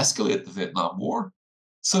escalate the Vietnam War.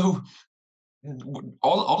 So,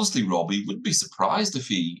 honestly, Robbie, wouldn't be surprised if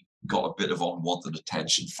he got a bit of unwanted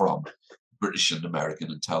attention from British and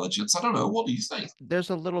American intelligence. I don't know. What do you think?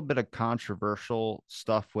 There's a little bit of controversial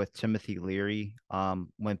stuff with Timothy Leary.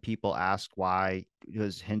 When people ask why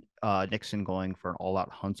was Nixon going for an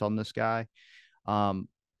all-out hunt on this guy. Um,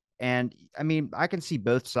 and I mean, I can see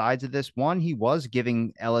both sides of this. One, he was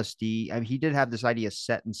giving LSD. I mean, he did have this idea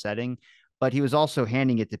set and setting, but he was also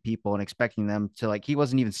handing it to people and expecting them to, like, he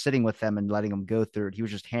wasn't even sitting with them and letting them go through it. He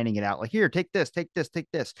was just handing it out like, here, take this, take this, take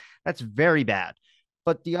this. That's very bad.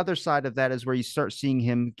 But the other side of that is where you start seeing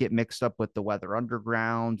him get mixed up with the Weather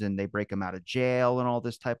Underground and they break him out of jail and all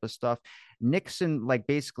this type of stuff. Nixon, like,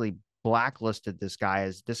 basically blacklisted this guy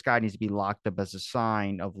as this guy needs to be locked up as a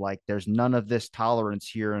sign of, like, there's none of this tolerance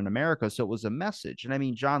here in America. So it was a message. And I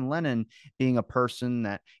mean, John Lennon being a person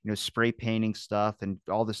that, spray painting stuff and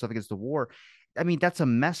all this stuff against the war, I mean, that's a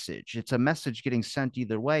message. It's a message getting sent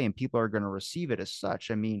either way, and people are going to receive it as such.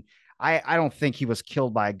 I mean, I don't think he was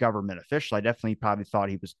killed by a government official. I definitely probably thought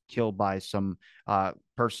he was killed by some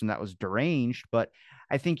person that was deranged. But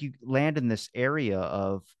I think you land in this area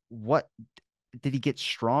of, what did he get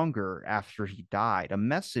stronger after he died? A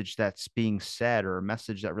message that's being said, or a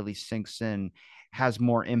message that really sinks in, has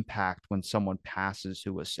more impact when someone passes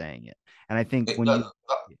who was saying it. And I think It, when that,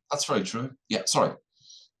 you, that's very true. Yeah, sorry.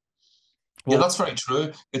 Yeah, well, that's very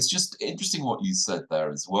true. It's just interesting what you said there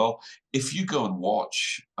as well. If you go and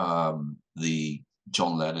watch the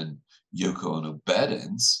John Lennon Yoko Ono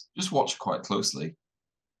bed-ins, just watch quite closely.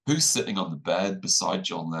 Who's sitting on the bed beside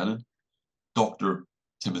John Lennon? Dr.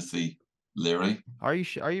 Timothy Leary. are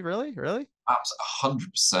you really, really? Perhaps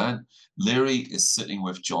 100%. Leary is sitting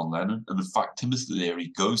with John Lennon. And in fact, Timothy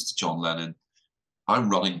Leary goes to John Lennon. I'm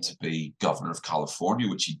running to be governor of California,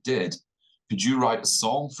 which he did. Could you write a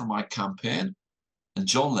song for my campaign? And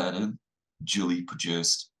John Lennon, duly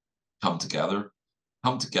produced, Come Together.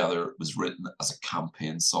 Come Together was written as a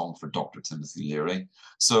campaign song for Dr. Timothy Leary.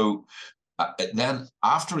 So then,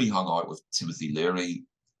 after he hung out with Timothy Leary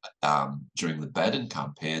during the bed-in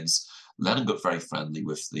campaigns, Lennon got very friendly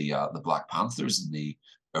with the Black Panthers in the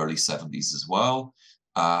early 70s as well.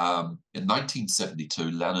 In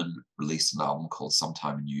 1972, Lennon released an album called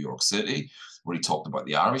Sometime in New York City, where he talked about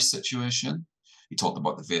the Irish situation. He talked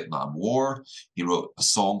about the Vietnam War. He wrote a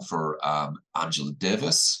song for Angela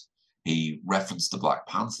Davis. He referenced the Black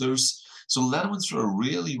Panthers. So Lennon went through a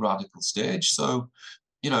really radical stage. So,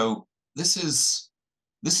 you know, this is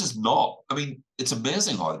not, I mean, it's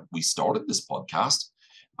amazing how we started this podcast.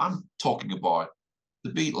 I'm talking about the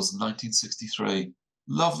Beatles in 1963.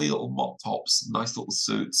 Lovely little mop tops, nice little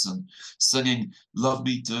suits, and singing "Love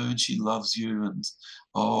Me Do" and "She Loves You" and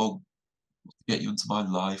 "Oh, Get You Into My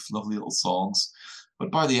Life." Lovely little songs. But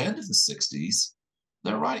by the end of the 60s,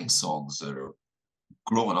 they're writing songs that are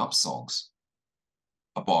growing up songs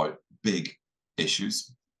about big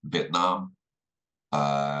issues, Vietnam,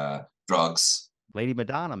 drugs. Lady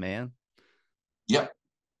Madonna, man. Yep.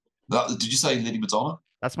 Did you say Lady Madonna?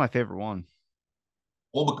 That's my favorite one.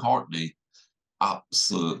 Paul McCartney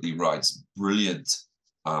absolutely writes brilliant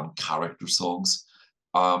character songs.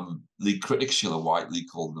 The critic Sheila Whiteley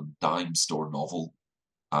called them dime store novel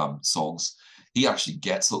songs. He actually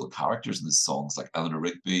gets little characters in his songs like Eleanor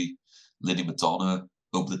Rigby, Lady Madonna,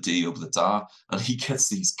 Obla Dee, Obla Da, and he gets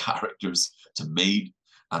these characters to meet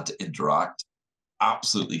and to interact.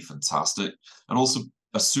 Absolutely fantastic. And also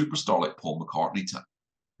a superstar like Paul McCartney to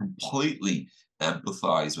completely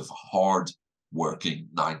empathize with a hard working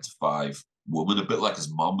 9 to 5 woman, a bit like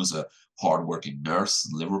his mum was a hard-working nurse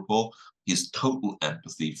in Liverpool. He has total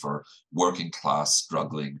empathy for working class,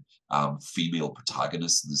 struggling female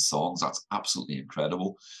protagonists in his songs. That's absolutely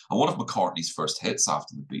incredible. And one of McCartney's first hits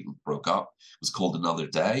after the Beatles broke up was called Another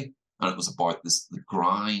Day. And it was about this the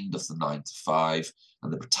grind of the 9 to 5.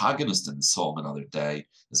 And the protagonist in the song Another Day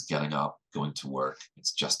is getting up, going to work.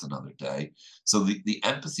 It's just another day. So the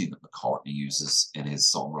empathy that McCartney uses in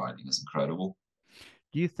his songwriting is incredible.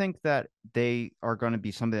 Do you think that they are going to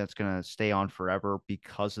be something that's going to stay on forever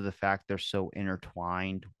because of the fact they're so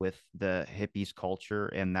intertwined with the hippies culture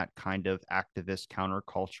and that kind of activist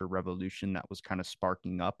counterculture revolution that was kind of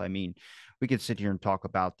sparking up? I mean, we could sit here and talk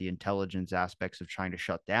about the intelligence aspects of trying to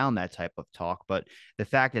shut down that type of talk, but the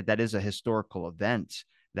fact that that is a historical event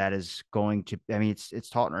that is going to, I mean, it's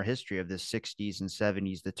taught in our history of the 60s and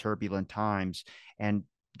 70s, the turbulent times, and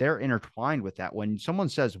they're intertwined with that. When someone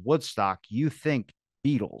says Woodstock, you think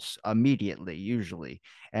Beatles immediately, usually,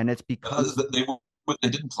 and it's because They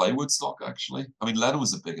didn't play Woodstock actually. I mean, Lennon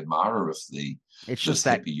was a big admirer of the it's those just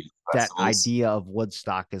that hippie youth that festivals. idea of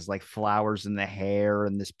Woodstock is like flowers in the hair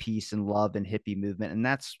and this peace and love and hippie movement, and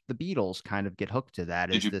that's the Beatles kind of get hooked to that.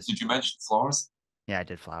 Did Is you this? did you mention flowers? Yeah, I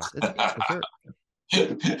did flowers. It's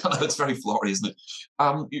dessert. It's very flowery, isn't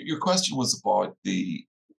it? Your question was about the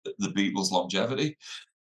Beatles' longevity.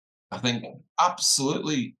 I think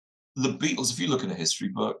absolutely the Beatles, if you look at a history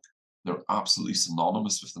book, they're absolutely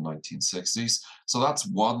synonymous with the 1960s. So that's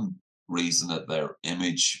one reason that their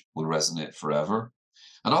image will resonate forever.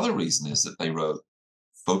 Another reason is that they wrote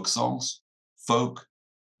folk songs. Folk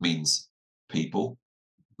means people.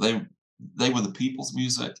 They they were the people's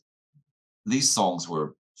music. These songs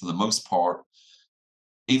were, for the most part,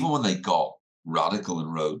 even when they got radical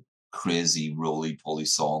and wrote crazy roly-poly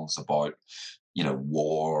songs about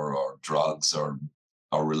war or drugs or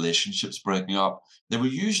relationships breaking up, they were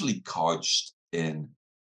usually couched in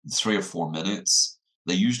 3 or 4 minutes.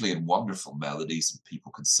 They usually had wonderful melodies and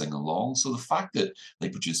people could sing along. So the fact that they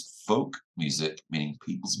produced folk music, meaning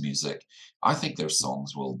people's music, I think their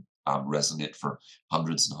songs will resonate for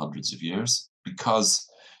hundreds and hundreds of years because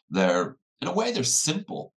they're, in a way, they're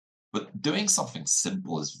simple. But doing something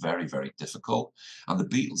simple is very, very difficult. And the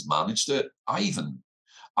Beatles managed it.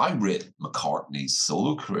 I rate McCartney's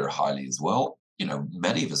solo career highly as well.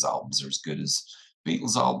 Many of his albums are as good as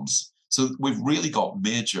Beatles albums. So we've really got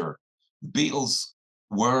the Beatles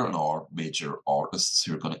were and are major artists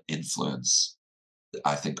who are going to influence,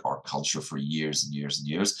 I think, our culture for years and years and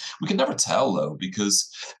years. We can never tell though,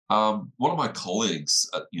 because one of my colleagues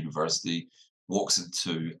at university walks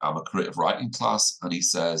into a creative writing class and he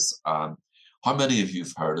says, how many of you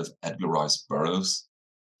have heard of Edgar Rice Burroughs,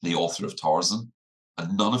 the author of Tarzan?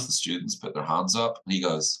 And none of the students put their hands up. And he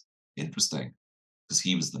goes, interesting, because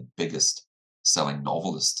he was the biggest selling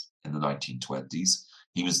novelist in the 1920s.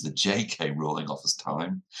 He was the J.K. Rowling of his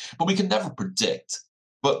time. But we can never predict.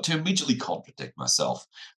 But to immediately contradict myself,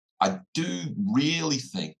 I do really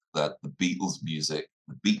think that the Beatles music,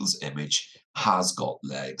 the Beatles image has got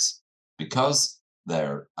legs because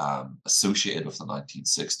they're associated with the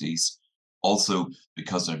 1960s. Also,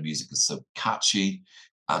 because their music is so catchy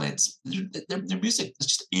and their music is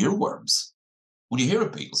just earworms. When you hear a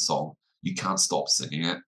Beatles song, you can't stop singing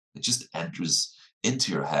it. It just enters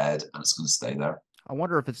into your head and it's going to stay there. I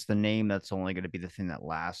wonder if it's the name that's only going to be the thing that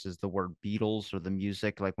lasts is the word Beatles or the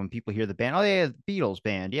music. Like when people hear the band, oh yeah, the Beatles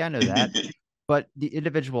band. Yeah, I know that. But the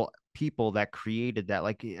individual people that created that,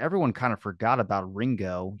 like everyone kind of forgot about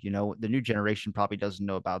Ringo. The new generation probably doesn't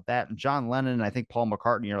know about that. And John Lennon and I think Paul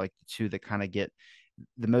McCartney are like the two that kind of get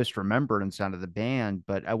the most remembrance out of the band.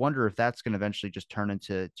 But I wonder if that's going to eventually just turn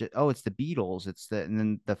into, oh, it's the Beatles. And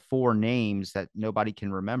then the four names that nobody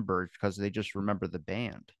can remember because they just remember the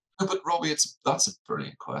band. No, but Robbie, that's a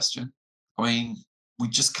brilliant question. I mean, we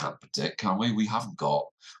just can't predict, can we? We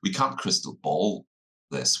can't crystal ball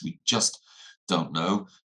this. We just don't know.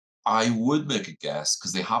 I would make a guess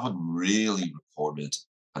because they haven't really recorded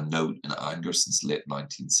a note in anger since late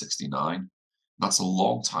 1969. That's a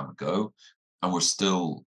long time ago, and we're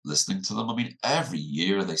still listening to them. I mean, every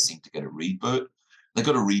year they seem to get a reboot. They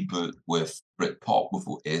got a reboot with Britpop with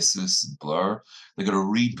Oasis and Blur. They got a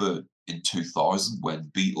reboot in 2000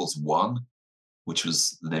 when Beatles won, which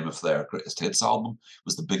was the name of their greatest hits album,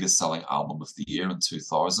 was the biggest selling album of the year in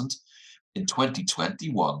 2000. In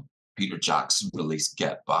 2021, Peter Jackson released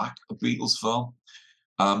Get Back, a Beatles film.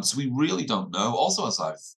 So we really don't know. Also, as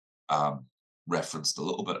I've referenced a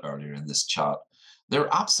little bit earlier in this chat, they're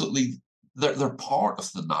absolutely they're part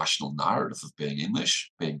of the national narrative of being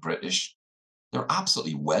English, being British. They're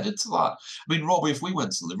absolutely wedded to that. I mean, Robbie, if we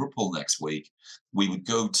went to Liverpool next week, we would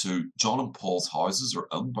go to John and Paul's houses are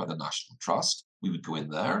owned by the National Trust. We would go in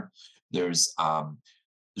there. There's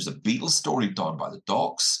there's a Beatles story down by the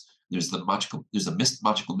docks. There's a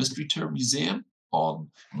magical mystery tour museum on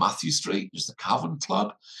Matthew Street. There's the Cavern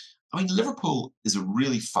Club. I mean, Liverpool is a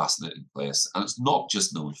really fascinating place, and it's not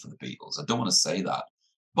just known for the Beatles. I don't want to say that,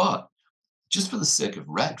 but just for the sake of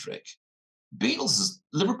rhetoric,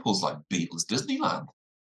 Liverpool's like Beatles Disneyland.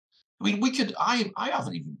 I mean, we could. I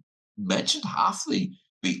haven't even mentioned half the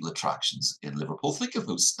Beatle attractions in Liverpool. Think of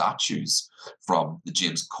those statues from the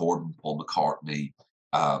James Corden, Paul McCartney,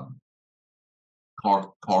 um,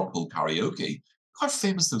 carpool karaoke. How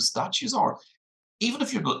famous those statues are. Even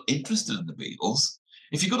if you're not interested in the Beatles,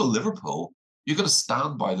 if you go to Liverpool, you're going to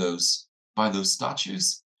stand by those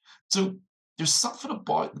statues. So there's something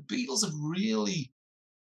about the Beatles have really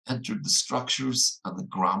entered the structures and the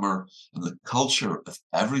grammar and the culture of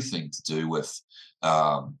everything to do with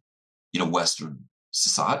um, Western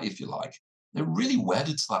society, if you like. They're really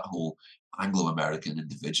wedded to that whole Anglo-American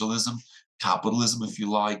individualism, capitalism, if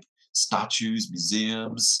you like, statues,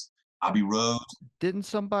 museums, Abbey Road. Didn't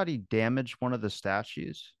somebody damage one of the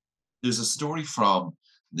statues? There's a story from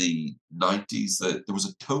the 90s that there was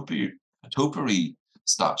a topiary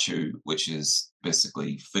statue, which is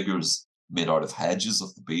basically figures made out of hedges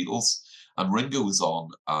of the Beatles. And Ringo was on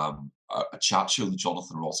a chat show, the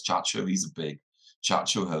Jonathan Ross chat show. He's a big chat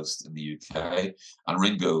show host in the UK.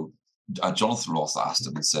 And Jonathan Ross asked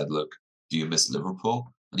him and said, "Look, do you miss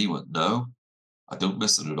Liverpool?" And he went, "No, I don't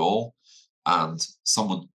miss it at all." And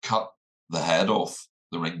someone cut the head off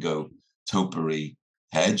the Ringo topiary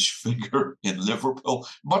hedge figure in Liverpool,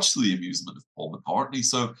 much to the amusement of Paul McCartney.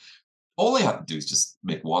 So all they had to do is just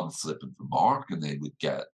make one flippant remark, and they would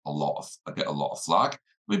get a lot of flack.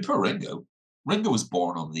 I mean, poor Ringo. Ringo was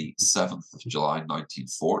born on the 7th of July,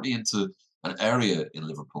 1940, into an area in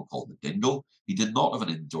Liverpool called the Dingle. He did not have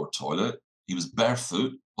an indoor toilet. He was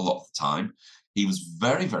barefoot a lot of the time. He was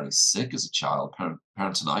very, very sick as a child.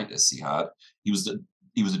 Peritonitis he had. He was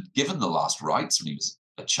he was given the last rites when he was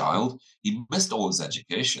a child. He missed all his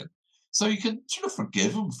education. So you can sort of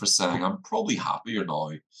forgive him for saying, "I'm probably happier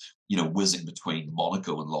now, whizzing between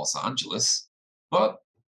Monaco and Los Angeles." But,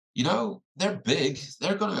 they're big.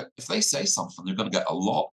 If they say something, they're going to get a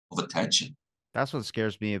lot of attention. That's what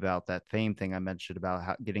scares me about that fame thing I mentioned about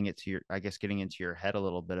how getting into your head a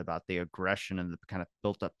little bit about the aggression and the kind of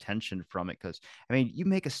built up tension from it. Cause I mean, you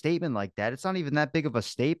make a statement like that. It's not even that big of a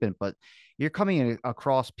statement, but you're coming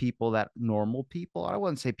across people that normal people. I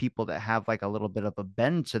wouldn't say people that have like a little bit of a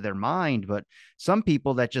bend to their mind, but some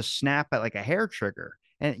people that just snap at like a hair trigger.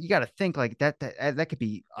 And you got to think like that could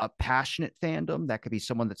be a passionate fandom. That could be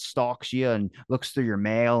someone that stalks you and looks through your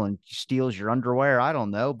mail and steals your underwear. I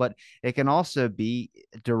don't know, but it can also be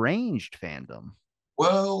deranged fandom.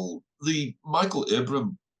 Well, the Michael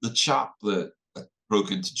Ibram, the chap that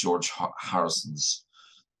broke into George Harrison's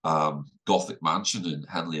Gothic mansion in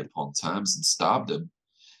Henley upon Thames and stabbed him,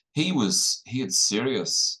 he was he had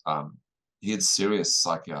serious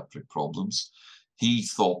psychiatric problems. He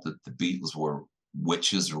thought that the Beatles were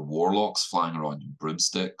witches or warlocks flying around in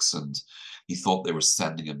broomsticks, and he thought they were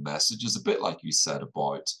sending him messages, a bit like you said um,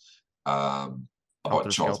 about Helter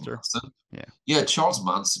Charles Skelter. Manson. Yeah. Yeah, Charles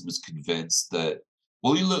Manson was convinced that.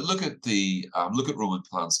 Well, you look at look at Roman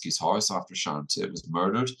Polanski's house after Sharon Tate was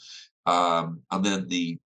murdered, and then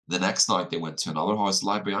the next night they went to another house,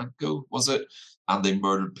 Libianco, was it? And they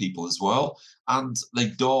murdered people as well. And they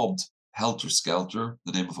daubed Helter Skelter,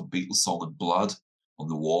 the name of a Beatles song, in blood on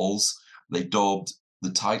the walls. They daubed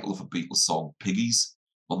the title of a Beatles song, Piggies,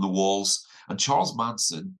 on the walls. And Charles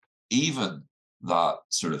Manson, even that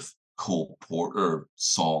sort of Cole Porter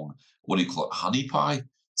song, what do you call it, Honey Pie,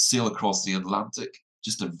 Sail Across the Atlantic,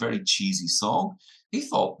 just a very cheesy song. He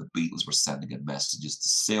thought the Beatles were sending him messages to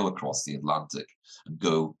sail across the Atlantic and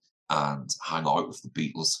go and hang out with the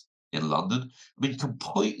Beatles in London. I mean,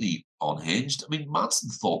 completely unhinged. I mean, Manson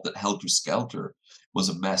thought that Helter Skelter was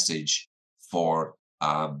a message for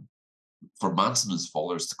um, for Manson and his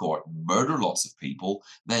followers to go out and murder lots of people,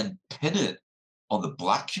 then pin it on the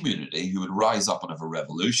black community who would rise up and have a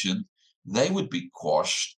revolution. They would be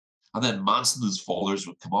quashed, and then Manson and his followers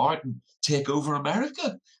would come out and take over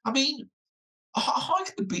America. I mean, how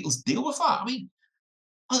could the Beatles deal with that? I mean,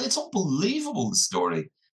 it's unbelievable, the story.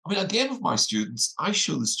 I mean, again, with my students, I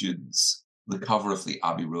show the students the cover of the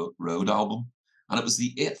Abbey Road album, and it was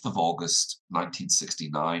the 8th of August,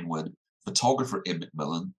 1969, when photographer Ian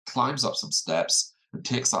McMillan climbs up some steps and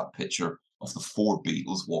takes that picture of the four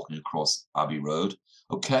Beatles walking across Abbey Road.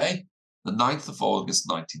 Okay? The 9th of August,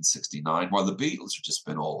 1969, while the Beatles had just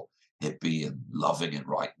been all hippie and loving and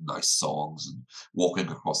writing nice songs and walking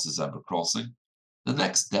across the zebra crossing. The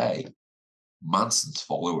next day, Manson's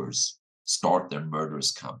followers start their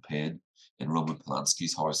murderous campaign in Roman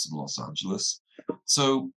Polanski's house in Los Angeles.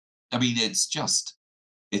 So, I mean,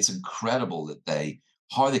 it's incredible that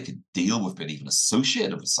how they could deal with being even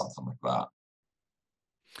associated with something like that.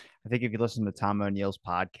 I think if you listen to Tom O'Neill's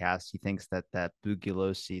podcast, he thinks that that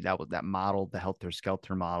Bugliosi, that model, the Helter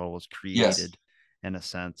Skelter model, was Yes. created in a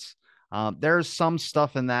sense. There's some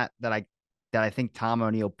stuff in that I think Tom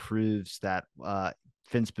O'Neill proves that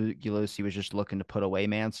Vince Bugliosi was just looking to put away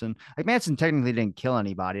Manson. Like Manson technically didn't kill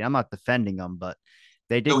anybody. I'm not defending him, but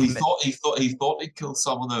they No, did commit. he thought he killed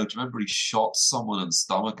someone though. Do you remember he shot someone in the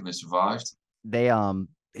stomach and they survived? They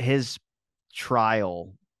his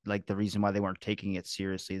trial, like the reason why they weren't taking it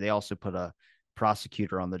seriously, they also put a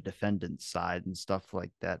prosecutor on the defendant's side and stuff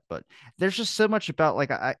like that. But there's just so much about,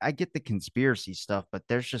 like, I get the conspiracy stuff, but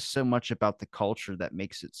there's just so much about the culture that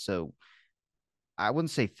makes it so, I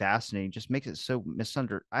wouldn't say fascinating, just makes it so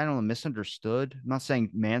I don't know, misunderstood. I'm not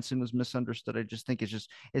saying Manson was misunderstood. I just think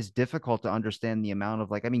it's difficult to understand the amount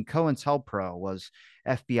of, like, I mean, COINTELPRO was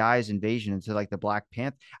FBI's invasion into like the Black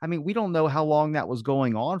Panther. I mean, we don't know how long that was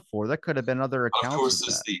going on for. There could have been other And of accounts course, of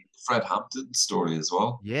there's that. the Fred Hampton story as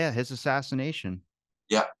well. Yeah, his assassination.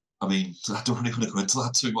 Yeah, I mean, I don't really want to go into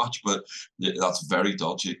that too much, but that's very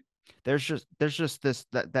dodgy. There's just this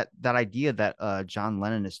that idea that John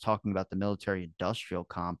Lennon is talking about the military industrial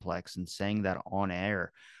complex and saying that on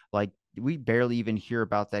air. Like, we barely even hear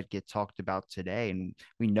about that get talked about today, and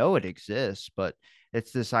we know it exists, but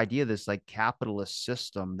it's this idea, this like capitalist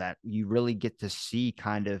system that you really get to see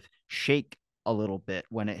kind of shake a little bit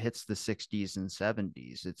when it hits the 60s and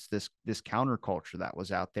 70s. It's this counterculture that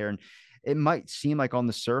was out there, and it might seem like on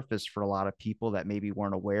the surface for a lot of people that maybe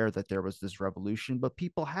weren't aware that there was this revolution, but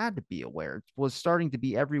people had to be aware. It was starting to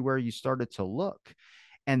be everywhere you started to look.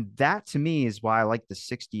 And that to me is why I like the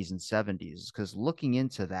 60s and 70s, because looking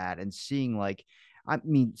into that and seeing, like, I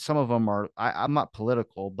mean, some of them are, I'm not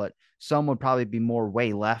political, but some would probably be more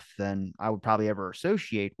way left than I would probably ever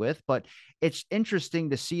associate with. But it's interesting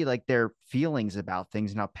to see like their feelings about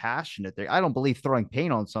things and how passionate they. I don't believe throwing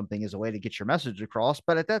paint on something is a way to get your message across,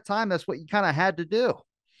 but at that time, that's what you kind of had to do.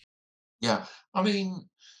 Yeah, I mean,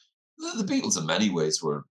 the Beatles in many ways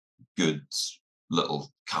were good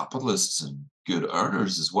little capitalists and good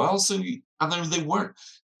earners as well. So, and they weren't,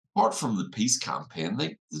 apart from the peace campaign,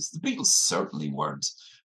 the Beatles certainly weren't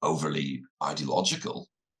overly ideological.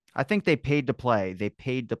 I think they paid to play. They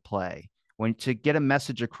paid to play. When to get a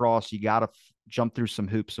message across, you got to jump through some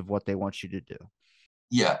hoops of what they want you to do.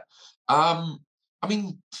 Yeah. Um, I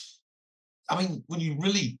mean, when you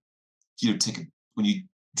really, when you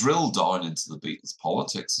drill down into the Beatles'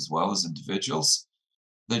 politics as well as individuals,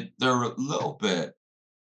 they're a little bit,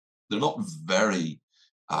 they're not very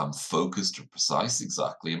focused or precise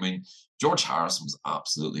exactly. I mean, George Harrison was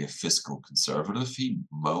absolutely a fiscal conservative. He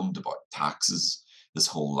moaned about taxes his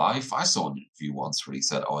whole life. I saw an interview once where he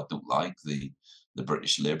said, "Oh, I don't like the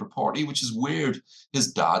British Labour Party," which is weird.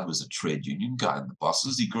 His dad was a trade union guy in the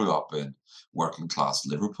buses. He grew up in working class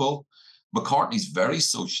Liverpool. McCartney's very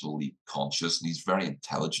socially conscious and he's very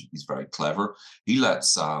intelligent. He's very clever.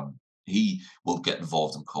 He will get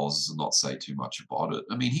involved in causes and not say too much about it.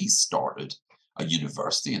 I mean, he started a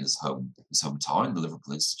university in his hometown, the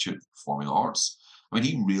Liverpool Institute of Performing Arts. I mean,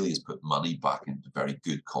 he really has put money back into very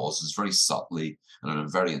good causes, very subtly and in a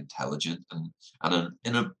very intelligent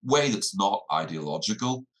in a way that's not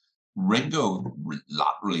ideological. Ringo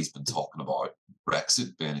latterly has been talking about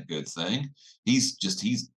Brexit being a good thing. He's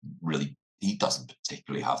really, he doesn't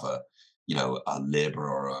particularly have a Labour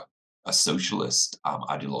or a socialist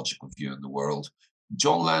ideological view in the world.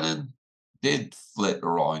 John Lennon did flit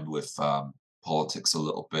around with politics a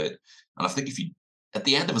little bit, and I think if you at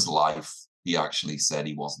the end of his life, he actually said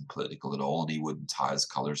he wasn't political at all, and he wouldn't tie his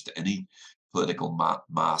colours to any political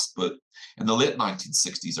mass. But in the late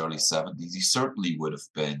 1960s, early 70s, he certainly would have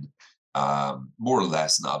been more or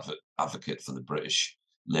less an advocate for the British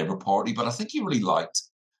Labour Party. But I think he really liked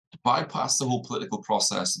to bypass the whole political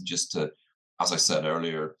process and just to, as I said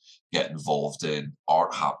earlier, get involved in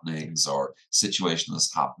art happenings or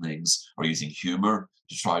situationalist happenings or using humor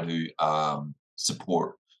to try to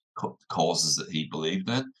support causes that he believed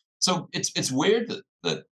in. So it's weird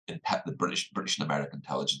the British and American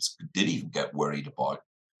intelligence did even get worried about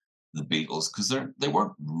the Beatles because they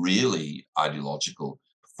weren't really ideological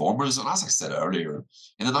performers. And as I said earlier,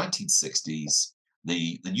 in the 1960s,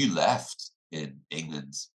 the new left in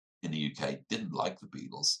England, in the UK, didn't like the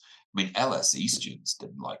Beatles. I mean, LSE students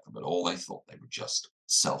didn't like them at all. They thought they were just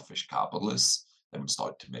selfish capitalists. They were just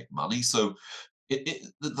out to make money. So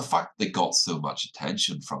the fact they got so much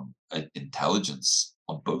attention from intelligence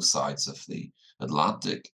on both sides of the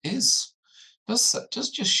Atlantic is does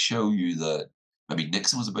just show you that maybe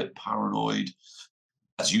Nixon was a bit paranoid.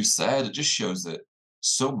 As you said, it just shows that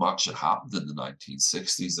so much had happened in the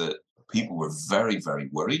 1960s that people were very, very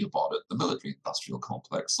worried about it. The military industrial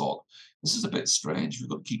complex thought, this is a bit strange. We've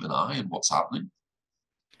got to keep an eye on what's happening.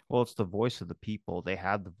 Well, it's the voice of the people. They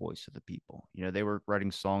had the voice of the people. They were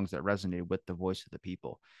writing songs that resonated with the voice of the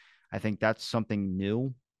people. I think that's something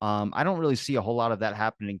new. I don't really see a whole lot of that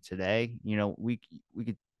happening today. We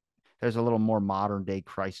could there's a little more modern day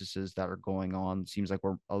crises that are going on. It seems like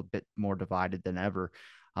we're a bit more divided than ever.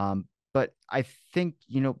 But I think,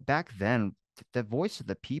 back then, the voice of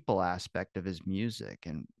the people aspect of his music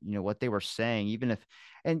and, what they were saying,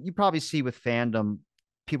 and you probably see with fandom,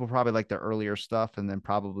 people probably like their earlier stuff and then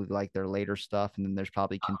probably like their later stuff. And then there's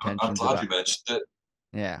probably I'm contentions glad about, you mentioned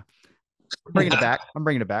yeah, bringing it it. back. I'm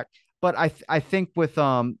bringing it back. But I think with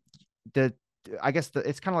the I guess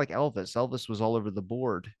it's kind of like Elvis. Elvis was all over the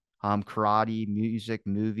board. Karate, music,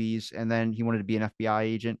 movies, and then he wanted to be an FBI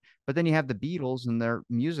agent. But then you have the Beatles, and their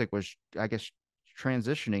music was, I guess,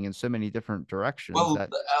 transitioning in so many different directions Well,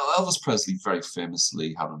 that, Elvis Presley very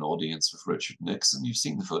famously had an audience with Richard Nixon. You've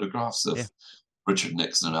seen the photographs yeah, of Richard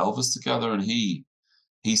Nixon and Elvis together, and he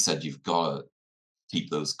said, "You've got to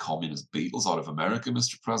keep those communist Beatles out of America,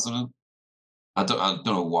 Mr. President." I don't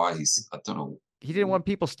know why I don't he didn't know. want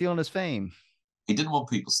people stealing his fame. He didn't want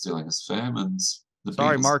people stealing his fame, and the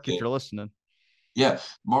Sorry, Beatles Mark, if did. you're listening. Yeah,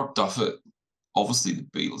 Mark Duffett. Obviously, the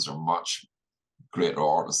Beatles are much greater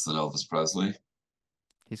artists than Elvis Presley.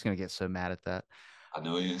 He's gonna get so mad at that. I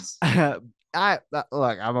know he is. Look,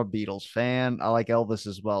 I'm a Beatles fan. I like Elvis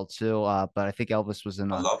as well too. But I think Elvis was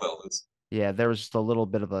in I a love Elvis. Yeah, there was just a little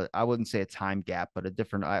bit of I wouldn't say a time gap, but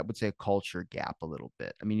I would say a culture gap a little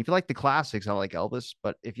bit. I mean, if you like the classics, I like Elvis,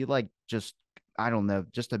 but if you like just, I don't know,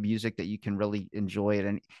 just a music that you can really enjoy it.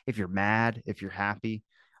 And if you're mad, if you're happy,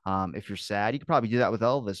 if you're sad, you could probably do that with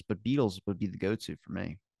Elvis, but Beatles would be the go-to for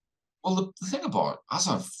me. Well, the thing about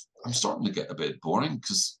I'm starting to get a bit boring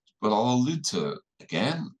because, but I'll allude to it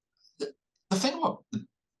again. The thing about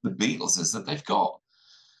the Beatles is that they've got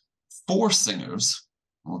four singers,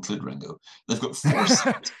 we'll include Ringo. They've got four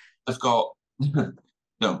singers. They've got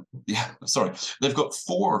no, yeah, sorry. They've got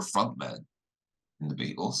four frontmen in the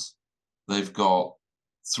Beatles. They've got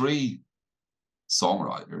three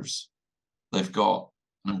songwriters. They've got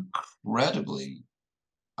an incredibly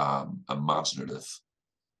imaginative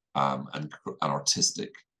and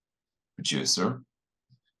artistic producer.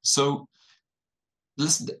 So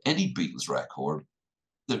listen to any Beatles record.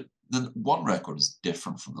 The one record is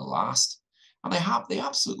different from the last, and they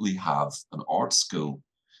absolutely have an art school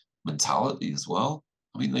mentality as well.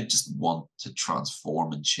 I mean, they just want to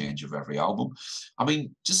transform and change of every album. I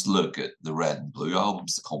mean, just look at the Red and Blue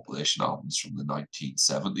albums, the compilation albums from the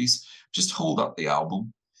 1970s. Just hold up the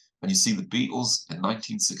album, and you see the Beatles in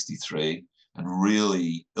 1963 and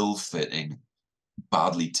really ill-fitting,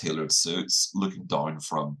 badly tailored suits looking down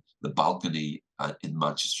from the balcony in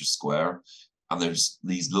Manchester Square. And there's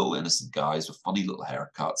these little innocent guys with funny little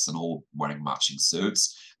haircuts and all wearing matching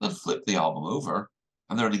suits. Then flip the album over,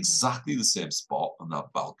 and they're in exactly the same spot on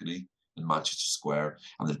that balcony in Manchester Square.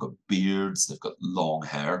 And they've got beards, they've got long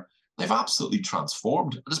hair. They've absolutely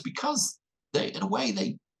transformed. And it's because in a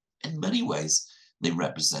way, in many ways, they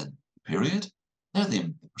represent the period. They're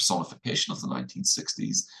the personification of the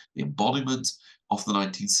 1960s, the embodiment of the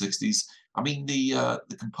 1960s. I mean, the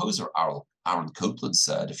composer Aaron Copland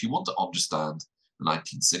said, if you want to understand the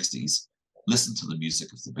 1960s, listen to the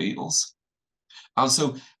music of the Beatles. And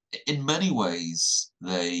so, in many ways,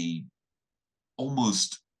 they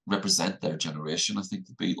almost represent their generation. I think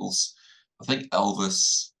the Beatles. I think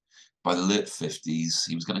Elvis, by the late 50s,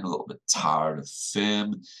 he was getting a little bit tired of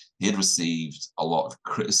fame. He had received a lot of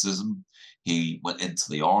criticism. He went into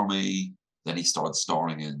the army. Then he started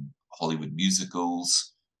starring in Hollywood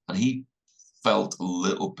musicals, and he felt a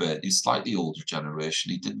little bit, he's slightly older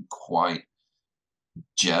generation. He didn't quite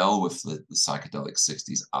gel with the psychedelic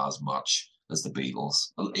 60s as much as the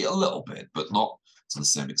Beatles. A little bit, but not to the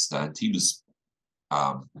same extent.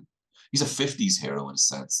 Um, he's a 50s hero in a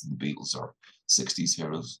sense, and the Beatles are 60s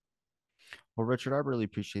heroes. Well, Richard, I really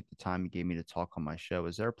appreciate the time you gave me to talk on my show.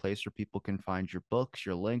 Is there a place where people can find your books,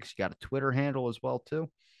 your links? You got a Twitter handle as well, too?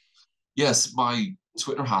 Yes, my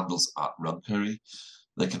Twitter handle's at Runperry.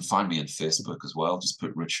 They can find me on Facebook as well. Just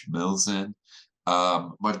put Richard Mills in.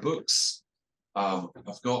 My books, I'm going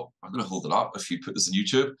to hold it up if you put this on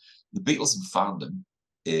YouTube. The Beatles and Fandom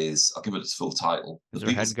I'll give it its full title. Is The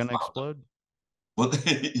their head Beatles and gonna Fandom. explode? Well,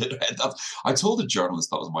 I told a journalist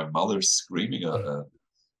that was my mother screaming at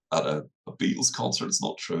a Beatles concert. It's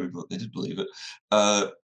not true, but they did believe it.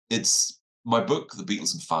 It's my book, The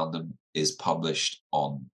Beatles and Fandom, is published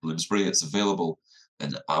on Bloomsbury. It's available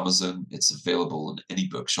in Amazon. It's available in any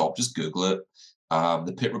bookshop. Just Google it.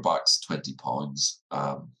 The paperback's £20,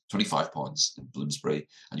 £25 in Bloomsbury,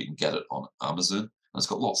 and you can get it on Amazon. And it's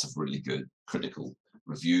got lots of really good critical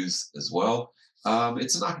reviews as well.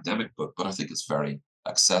 It's an academic book, but I think it's very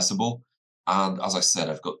accessible. And as I said,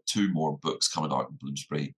 I've got two more books coming out in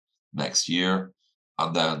Bloomsbury next year.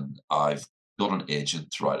 And then I've got an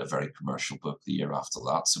agent to write a very commercial book the year after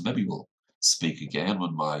that. So maybe we'll speak again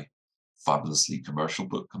when my fabulously commercial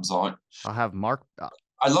book comes out. I'll have Mark.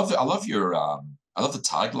 I love it. I love the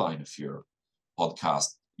tagline of your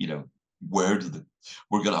podcast. Where do the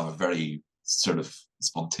we're going to have a very sort of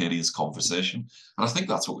spontaneous conversation, and I think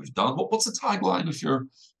that's what we've done. What's the tagline of your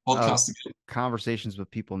uh, podcast again? Conversations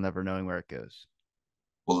with people never knowing where it goes.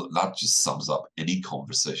 Well, that just sums up any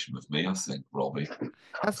conversation with me, I think, Robbie.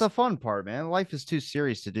 That's the fun part, man. Life is too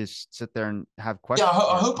serious to just sit there and have Yeah, questions.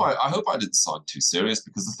 I hope I didn't sound too serious,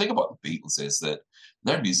 because the thing about the Beatles is that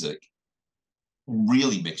their music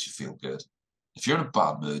really makes you feel good. If you're in a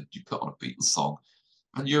bad mood, you put on a Beatles song,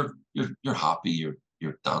 and you're happy,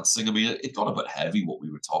 you're dancing. I mean, it got a bit heavy what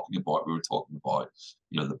we were talking about. We were talking about,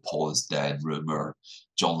 the Paul is dead rumor,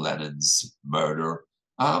 John Lennon's murder.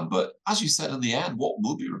 But as you said, in the end, what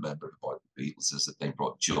will be remembered about the Beatles is that they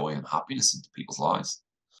brought joy and happiness into people's lives.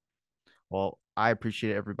 Well, I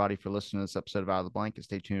appreciate everybody for listening to this episode of Out of the Blanket.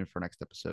 Stay tuned for next episode.